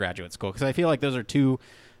looking for graduate school, because I feel like those are 2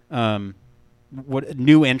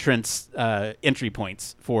 new entrants entry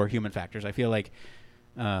points for human factors. I feel like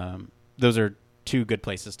those are 2 good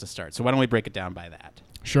places to start. So why don't we break it down by that?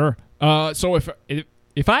 Sure. So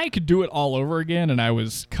if I could do it all over again, and I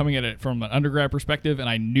was coming at it from an undergrad perspective, and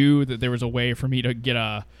I knew that there was a way for me to get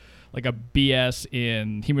a BS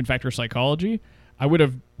in human factor psychology, I would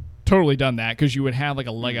have totally done that, because you would have like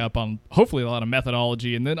a leg up on hopefully a lot of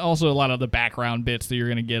methodology, and then also a lot of the background bits that you're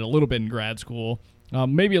going to get a little bit in grad school.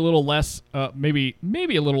 Maybe a little less, maybe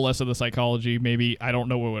a little less of the psychology. Maybe I don't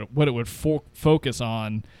know what it would focus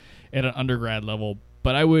on at an undergrad level,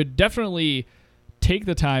 but I would definitely take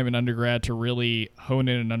the time in undergrad to really hone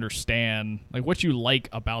in and understand what you like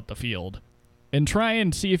about the field, and try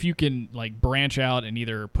and see if you can branch out and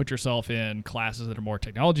either put yourself in classes that are more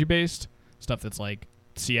technology based, stuff that's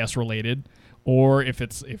CS related, or if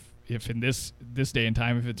in this day and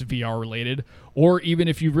time, if it's VR related, or even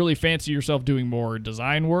if you really fancy yourself doing more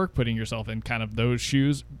design work, putting yourself in kind of those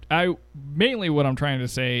shoes. Mainly what I'm trying to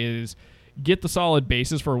say is get the solid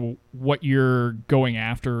basis for what you're going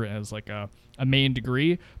after as a main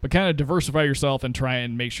degree, but kind of diversify yourself and try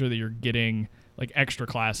and make sure that you're getting extra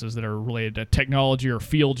classes that are related to technology or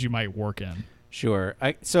fields you might work in. Sure.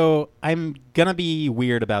 So I'm gonna be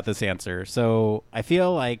weird about this answer. So I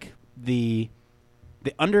feel like the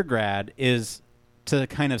undergrad is to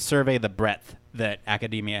kind of survey the breadth that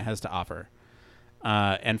academia has to offer.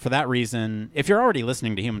 And for that reason, if you're already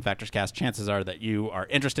listening to Human Factors Cast, chances are that you are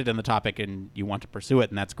interested in the topic and you want to pursue it,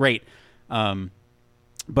 and that's great.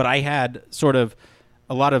 But I had sort of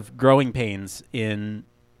a lot of growing pains in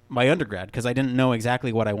my undergrad because I didn't know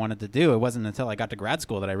exactly what I wanted to do. It wasn't until I got to grad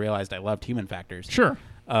school that I realized I loved human factors. Sure.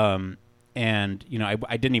 And,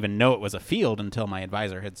 I didn't even know it was a field until my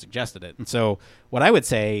advisor had suggested it. And so what I would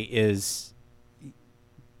say is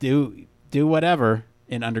do whatever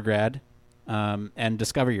in undergrad and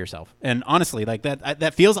discover yourself. And honestly,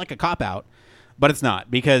 that feels like a cop-out, but it's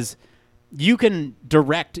not, because you can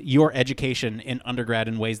direct your education in undergrad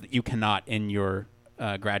in ways that you cannot in your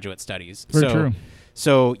graduate studies. Very true.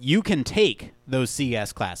 So you can take those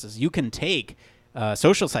CS classes. You can take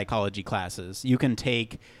social psychology classes. You can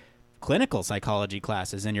take clinical psychology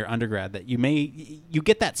classes in your undergrad that you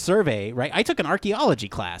get that survey, right? I took an archaeology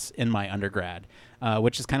class in my undergrad,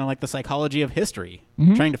 which is kind of like the psychology of history,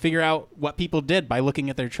 trying to figure out what people did by looking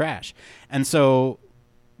at their trash. And so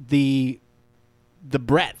the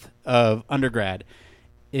breadth of undergrad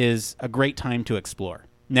is a great time to explore.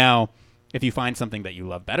 Now, if you find something that you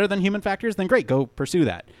love better than human factors, then great, go pursue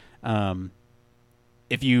that.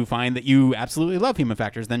 If you find that you absolutely love human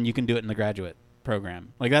factors, then you can do it in the graduate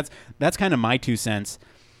program. That's kind of my 2 cents.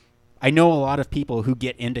 I know a lot of people who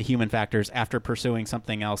get into human factors after pursuing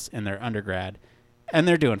something else in their undergrad, and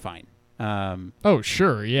they're doing fine. Oh,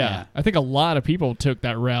 sure, yeah. Yeah. I think a lot of people took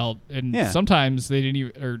that route, and sometimes they didn't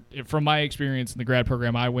even, or from my experience in the grad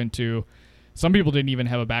program I went to, some people didn't even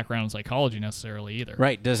have a background in psychology necessarily either.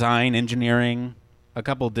 Right, design, engineering, a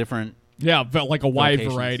couple different. Yeah, but like a wide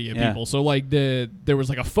vocations. variety of people. So like there was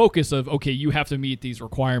like a focus of, okay, you have to meet these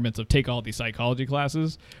requirements of take all these psychology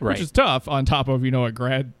classes, Right. which is tough on top of, a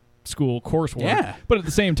grad school coursework. Yeah. But at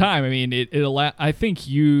the same time, I mean, I think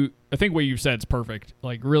what you've said is perfect.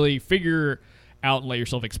 Like really figure out and let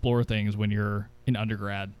yourself explore things when you're in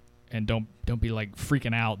undergrad, and don't be like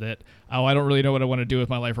freaking out that, oh, I don't really know what I want to do with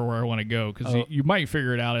my life or where I want to go, because you might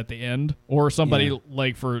figure it out at the end. Or somebody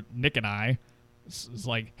like for Nick and I is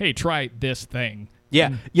like, hey, try this thing.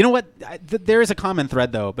 Yeah. You know what? There is a common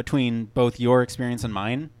thread, though, between both your experience and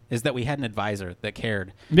mine, is that we had an advisor that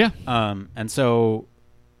cared. Yeah. And so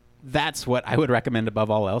that's what I would recommend above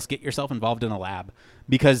all else. Get yourself involved in a lab,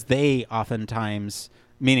 because they oftentimes,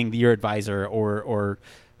 meaning your advisor or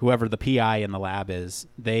whoever the PI in the lab is,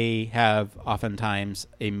 they have oftentimes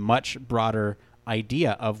a much broader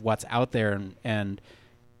idea of what's out there. And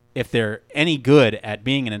if they're any good at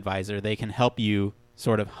being an advisor, they can help you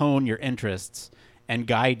sort of hone your interests and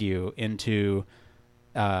guide you into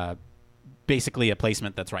basically a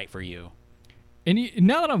placement that's right for you. And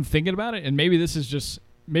now that I'm thinking about it, and maybe this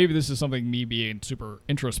is something me being super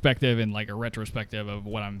introspective and like a retrospective of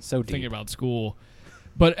what I'm thinking about school.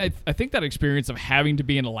 But I think that experience of having to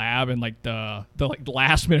be in a lab and like the like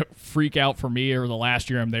last minute freak out for me, or the last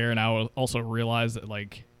year I'm there, and I also realized that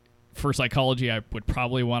like for psychology I would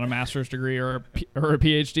probably want a master's degree or a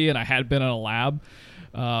PhD, and I had been in a lab.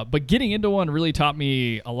 But getting into one really taught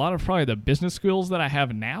me a lot of probably the business skills that I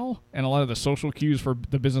have now, and a lot of the social cues for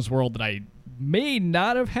the business world that I may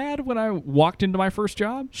not have had when I walked into my first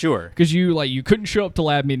job. Sure. Because you couldn't show up to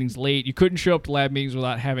lab meetings late. You couldn't show up to lab meetings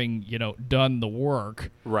without having, done the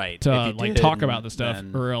work. Right. To like talk about the stuff,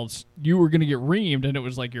 or else you were going to get reamed, and it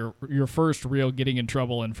was like your first real getting in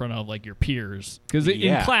trouble in front of like your peers. Because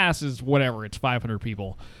in class is whatever, it's 500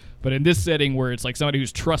 people. But in this setting where it's like somebody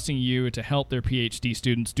who's trusting you to help their PhD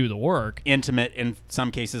students do the work. Intimate, in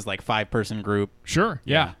some cases, like 5-person group. Sure.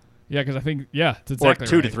 Yeah. Yeah, because I think, it's exactly or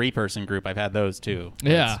 2 right. to 3-person group. I've had those too.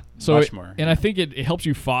 Yeah. It's so much more. And I think it helps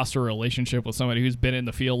you foster a relationship with somebody who's been in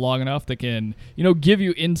the field long enough that can, give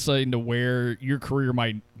you insight into where your career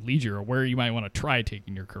might lead you, or where you might want to try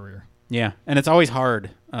taking your career. Yeah. And it's always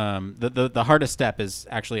hard. The hardest step is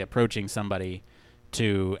actually approaching somebody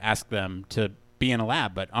to ask them to be in a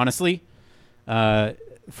lab. But honestly,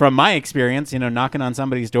 from my experience, knocking on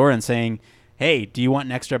somebody's door and saying, hey, do you want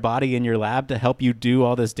an extra body in your lab to help you do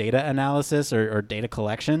all this data analysis or data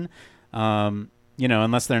collection?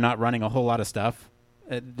 Unless they're not running a whole lot of stuff,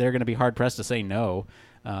 they're going to be hard pressed to say no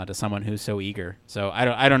to someone who's so eager. So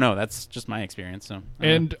I don't know. That's just my experience. So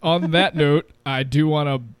and on that note, I do want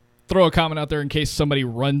to throw a comment out there in case somebody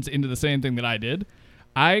runs into the same thing that I did.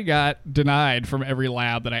 I got denied from every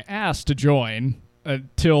lab that I asked to join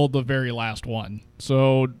until the very last one.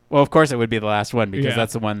 So, well, of course it would be the last one, because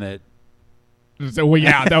that's the one that. So, well,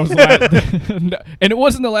 yeah, that was the last. And it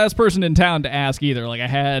wasn't the last person in town to ask either. Like, I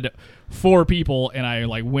had 4 people, and I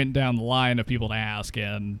like went down the line of people to ask,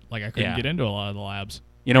 and like I couldn't get into a lot of the labs.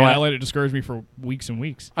 You know what? I let it discourage me for weeks and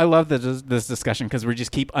weeks. I love this discussion, because we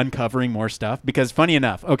just keep uncovering more stuff. Because funny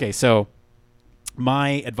enough, okay, so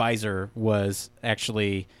my advisor was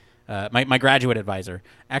actually. My graduate advisor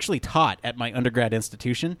actually taught at my undergrad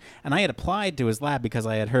institution, and I had applied to his lab because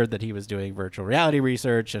I had heard that he was doing virtual reality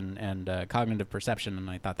research and cognitive perception, and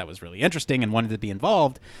I thought that was really interesting and wanted to be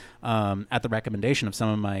involved at the recommendation of some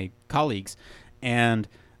of my colleagues. And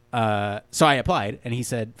so I applied, and he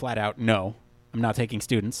said flat out, no, I'm not taking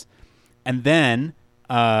students. And then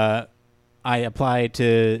I applied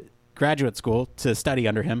to graduate school to study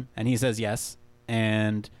under him, and he says yes.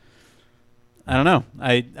 And I don't know.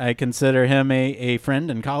 I consider him a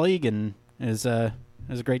friend and colleague, and it was a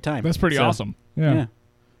great time. That's pretty awesome. Yeah.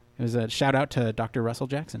 It was a shout out to Dr. Russell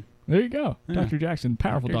Jackson. There you go. Yeah. Dr. Jackson.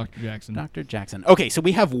 Powerful Dr. Jackson. Dr. Jackson. Okay, so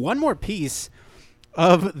we have one more piece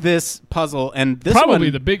of this puzzle, and this probably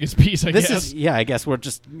one, the biggest piece, I guess. I guess we're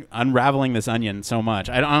just unraveling this onion so much.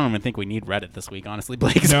 I don't even think we need Reddit this week, honestly,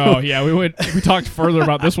 Blake. No, yeah, we talked further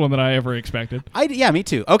about this one than I ever expected. Yeah, me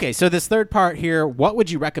too. Okay, so this third part here, what would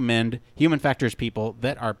you recommend human factors people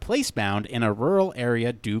that are place-bound in a rural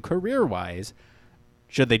area do career-wise?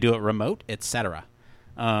 Should they do it remote, etc.?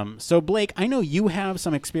 So, Blake, I know you have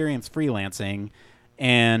some experience freelancing,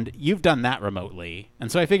 And you've done that remotely.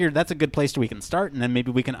 And so I figured that's a good place we can start, and then maybe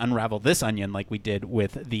we can unravel this onion like we did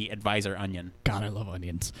with the advisor onion. God, I love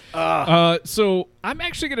onions. So I'm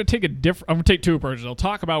actually going to take I'm going to take two approaches. I'll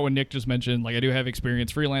talk about what Nick just mentioned. Like, I do have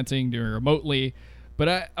experience freelancing, doing it remotely.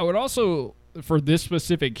 But I would also, for this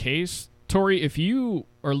specific case, Tori, if you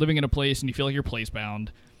are living in a place and you feel like you're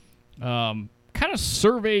place-bound, kind of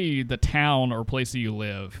survey the town or place that you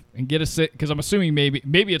live and get a sit, because I'm assuming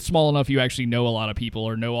maybe it's small enough you actually know a lot of people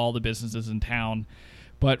or know all the businesses in town.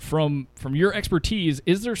 But from your expertise,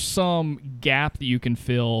 is there some gap that you can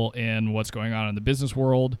fill in what's going on in the business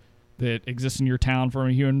world that exists in your town from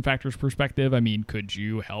a human factors perspective? I mean, could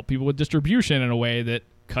you help people with distribution in a way that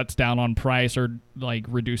cuts down on price or like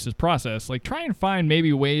reduces process? Like, try and find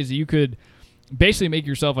maybe ways that you could basically make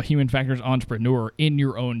yourself a human factors entrepreneur in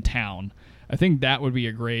your own town. I think that would be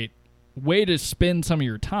a great way to spend some of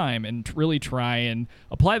your time and really try and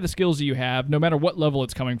apply the skills that you have, no matter what level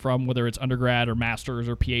it's coming from, whether it's undergrad or master's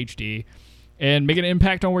or PhD, and make an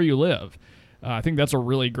impact on where you live. I think that's a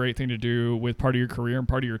really great thing to do with part of your career and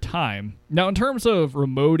part of your time. Now, in terms of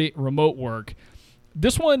remote work,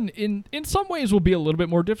 this one in some ways will be a little bit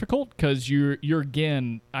more difficult because you're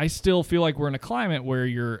again, I still feel like we're in a climate where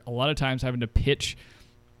you're a lot of times having to pitch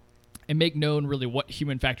and make known really what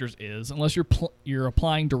human factors is, unless you're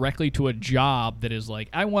applying directly to a job that is like,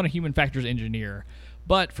 I want a human factors engineer.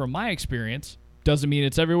 But from my experience, doesn't mean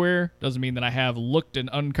it's everywhere, doesn't mean that I have looked and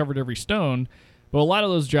uncovered every stone, but a lot of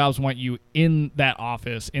those jobs want you in that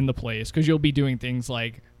office, in the place, because you'll be doing things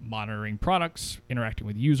like monitoring products, interacting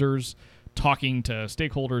with users, talking to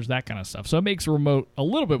stakeholders, that kind of stuff. So it makes remote a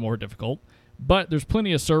little bit more difficult, but there's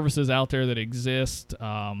plenty of services out there that exist,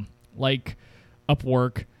 like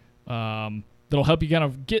Upwork, that'll help you kind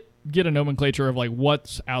of get a nomenclature of like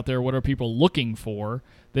what's out there, what are people looking for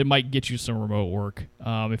that might get you some remote work.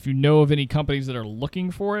 If you know of any companies that are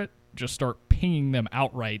looking for it, just start pinging them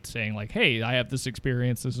outright saying like, hey, I have this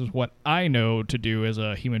experience. This is what I know to do as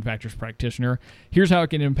a human factors practitioner. Here's how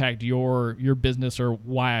it can impact your business or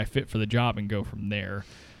why I fit for the job, and go from there.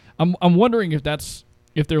 I'm wondering if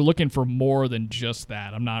they're looking for more than just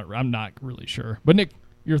that. I'm not really sure. But Nick,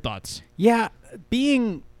 your thoughts? Yeah,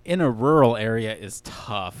 being in a rural area is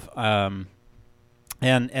tough. And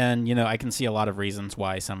you know, I can see a lot of reasons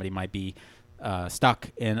why somebody might be stuck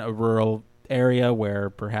in a rural area where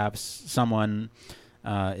perhaps someone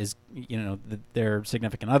is, you know, their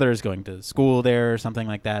significant other is going to school there or something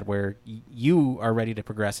like that, where you are ready to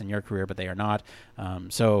progress in your career, but they are not.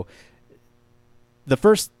 So the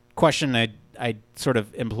first question I sort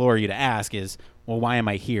of implore you to ask is, well, why am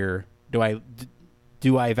I here? Do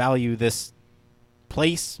I value this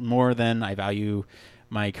place more than I value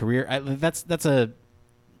my career? That's a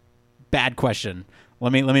bad question.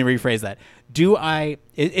 Let me rephrase that.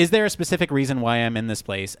 Is there a specific reason why I'm in this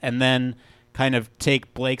place? And then kind of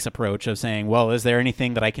take Blake's approach of saying, well, is there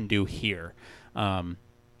anything that I can do here? Can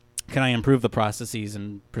I improve the processes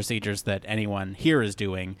and procedures that anyone here is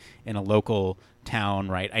doing in a local town,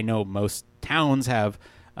 right? I know most towns have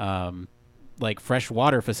like fresh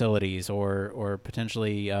water facilities or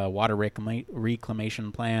potentially water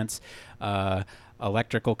reclamation plants,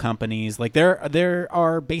 electrical companies. Like there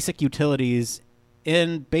are basic utilities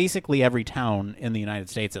in basically every town in the United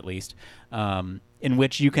States, at least, in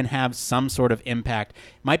which you can have some sort of impact.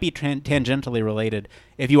 Might be tangentially related.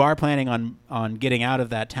 If you are planning on getting out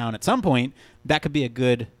of that town at some point, that could be a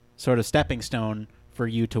good sort of stepping stone for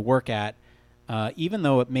you to work at, even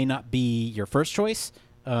though it may not be your first choice.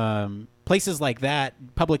 Places like that,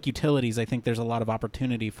 public utilities, I think there's a lot of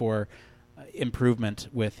opportunity for improvement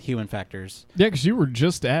with human factors. Yeah, because you were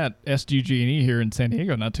just at SDG&E here in San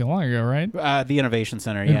Diego not too long ago, right? The Innovation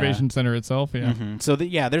Center, Innovation Center itself, yeah. Mm-hmm. So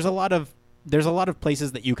there's a lot of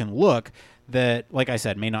places that you can look that, like I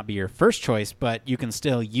said, may not be your first choice, but you can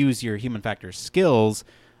still use your human factors skills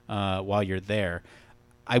while you're there.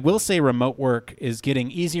 I will say remote work is getting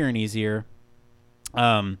easier and easier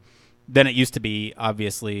than it used to be.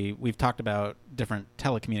 Obviously, we've talked about different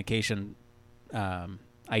telecommunication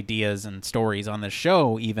ideas and stories on this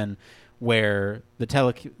show, even where the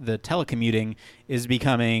telecommuting is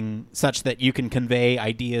becoming such that you can convey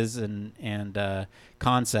ideas and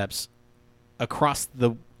concepts across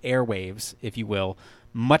the airwaves, if you will,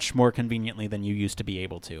 much more conveniently than you used to be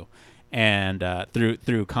able to. And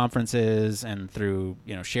through conferences and through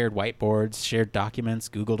shared whiteboards, shared documents,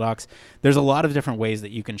 Google Docs, there's a lot of different ways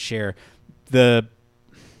that you can share. The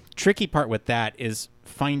tricky part with that is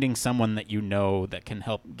finding someone that that can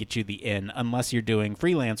help get you the in, unless you're doing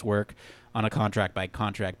freelance work on a contract by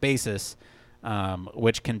contract basis,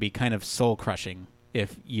 which can be kind of soul crushing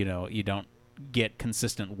if you don't get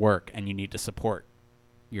consistent work and you need to support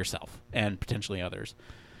yourself and potentially others.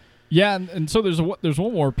 Yeah, and so there's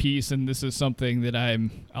one more piece, and this is something that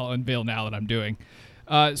I'll unveil now that I'm doing.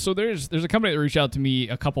 So there's a company that reached out to me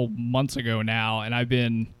a couple months ago now, and I've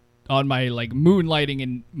been on my moonlighting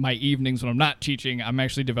in my evenings when I'm not teaching. I'm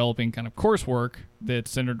actually developing kind of coursework that's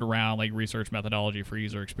centered around research methodology for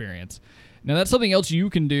user experience. Now that's something else you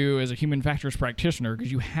can do as a human factors practitioner,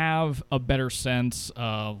 because you have a better sense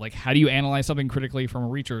of how do you analyze something critically from a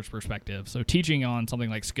research perspective. So teaching on something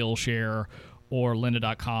like Skillshare or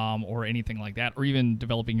lynda.com or anything like that, or even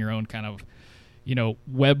developing your own kind of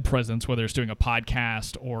web presence, whether it's doing a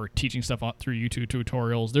podcast or teaching stuff through YouTube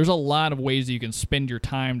tutorials. There's a lot of ways that you can spend your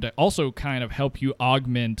time to also kind of help you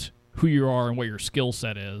augment who you are and what your skill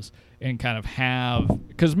set is, and kind of have,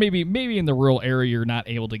 because maybe in the rural area you're not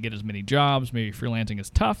able to get as many jobs, maybe freelancing is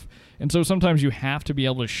tough, and so sometimes you have to be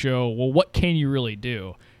able to show, well, what can you really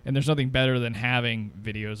do? And there's nothing better than having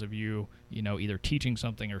videos of you, either teaching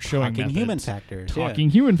something or showing Talking methods,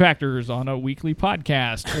 human factors on a weekly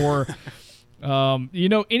podcast, or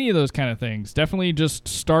any of those kind of things. Definitely just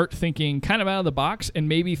start thinking kind of out of the box, and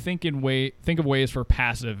maybe think of ways for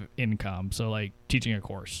passive income. So teaching a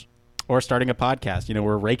course. Or starting a podcast.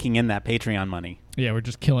 We're raking in that Patreon money. Yeah, we're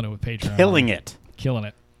just killing it with Patreon. Killing it.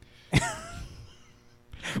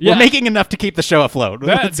 Yeah. We're making enough to keep the show afloat.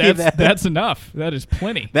 That's enough. That is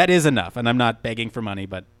plenty. That is enough. And I'm not begging for money,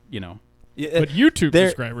 but, But YouTube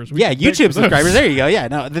subscribers. YouTube subscribers. There you go.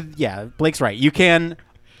 Yeah, Blake's right. You can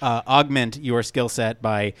augment your skill set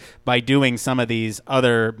by doing some of these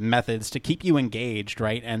other methods to keep you engaged,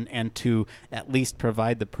 right? And to at least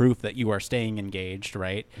provide the proof that you are staying engaged,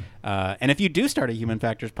 right? And if you do start a Human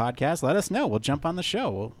Factors podcast, let us know. We'll jump on the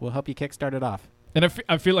show. We'll help you kickstart it off. And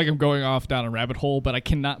I feel like I'm going off down a rabbit hole, but I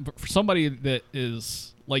cannot. But for somebody that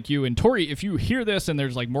is like you and Tori, if you hear this and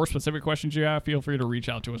there's more specific questions you have, feel free to reach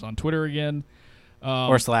out to us on Twitter again.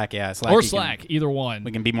 Or Slack, yeah. Slack, either one.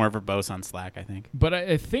 We can be more verbose on Slack, I think. But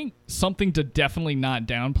I think something to definitely not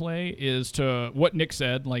downplay is to what Nick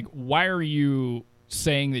said, why are you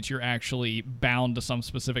saying that you're actually bound to some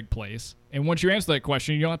specific place? And once you answer that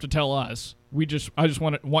question, you don't have to tell us. I just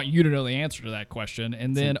want you to know the answer to that question.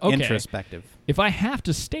 And then, introspective. If I have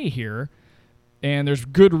to stay here, and there's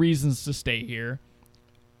good reasons to stay here,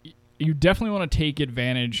 you definitely want to take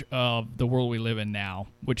advantage of the world we live in now,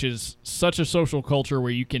 which is such a social culture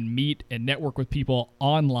where you can meet and network with people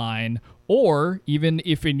online, or even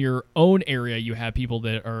if in your own area you have people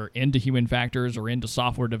that are into human factors or into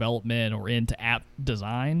software development or into app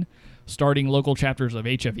design, starting local chapters of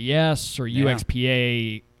HFES or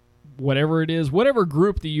UXPA, whatever it is, whatever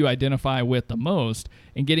group that you identify with the most,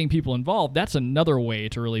 and getting people involved, that's another way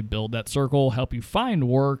to really build that circle, help you find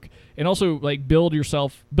work, and also build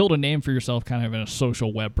a name for yourself kind of in a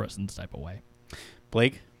social web presence type of way.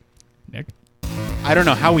 Blake? Nick? I don't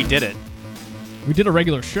know how we did it. We did a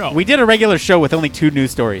regular show. We did a regular show with only 2 news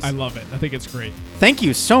stories. I love it. I think it's great. Thank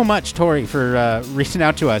you so much, Tori, for reaching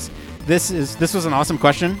out to us. This was an awesome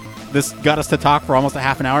question. This got us to talk for almost a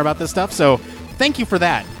half an hour about this stuff, so thank you for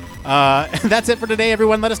that. That's it for today,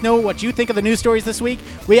 everyone. Let us know what you think of the news stories this week.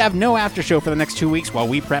 We have no after show for the next 2 weeks while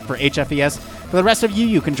we prep for HFES. For the rest of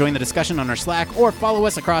you can join the discussion on our Slack or follow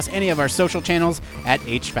us across any of our social channels at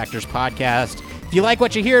H Factors Podcast. If you like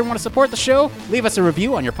what you hear and want to support the show, leave us a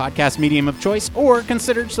review on your podcast medium of choice or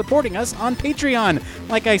consider supporting us on Patreon.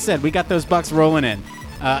 Like I said, we got those bucks rolling in.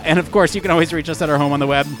 And of course, you can always reach us at our home on the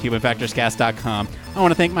web, humanfactorscast.com. I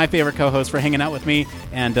want to thank my favorite co-host for hanging out with me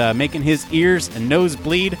and making his ears and nose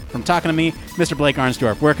bleed from talking to me, Mr. Blake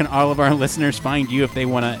Arnsdorf. Where can all of our listeners find you if they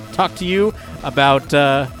want to talk to you about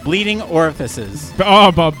bleeding orifices?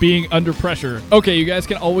 About being under pressure. Okay, you guys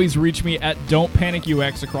can always reach me at Don't Panic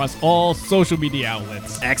UX across all social media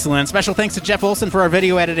outlets. Excellent. Special thanks to Jeff Olson for our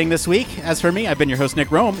video editing this week. As for me, I've been your host,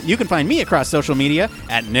 Nick Rome. You can find me across social media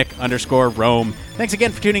at Nick_Rome. Thanks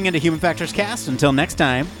again for tuning into Human Factors Cast. Until next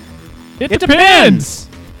time, it depends!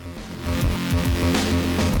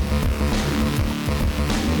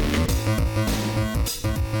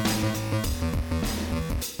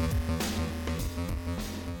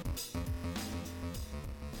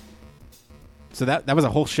 So that was a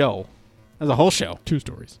whole show. That was a whole show. 2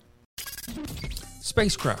 stories.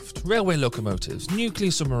 Spacecraft, railway locomotives,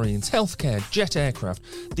 nuclear submarines, healthcare, jet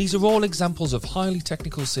aircraft. These are all examples of highly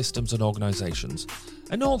technical systems and organisations,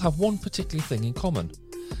 and all have one particular thing in common.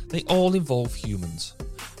 They all involve humans.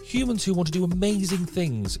 Humans who want to do amazing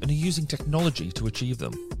things and are using technology to achieve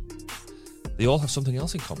them. They all have something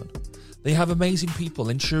else in common. They have amazing people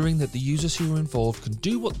ensuring that the users who are involved can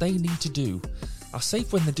do what they need to do, are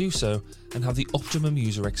safe when they do so, and have the optimum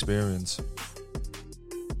user experience.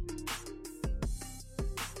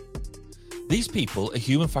 These people are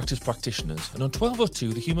human factors practitioners, and on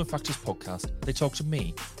 1202, the Human Factors podcast, they talk to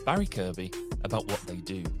me, Barry Kirby, about what they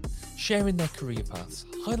do, sharing their career paths,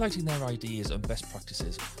 highlighting their ideas and best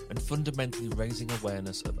practices, and fundamentally raising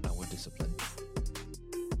awareness of our discipline.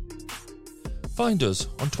 Find us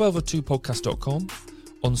on 1202podcast.com,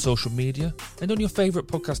 on social media, and on your favourite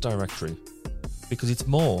podcast directory, because it's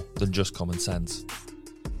more than just common sense.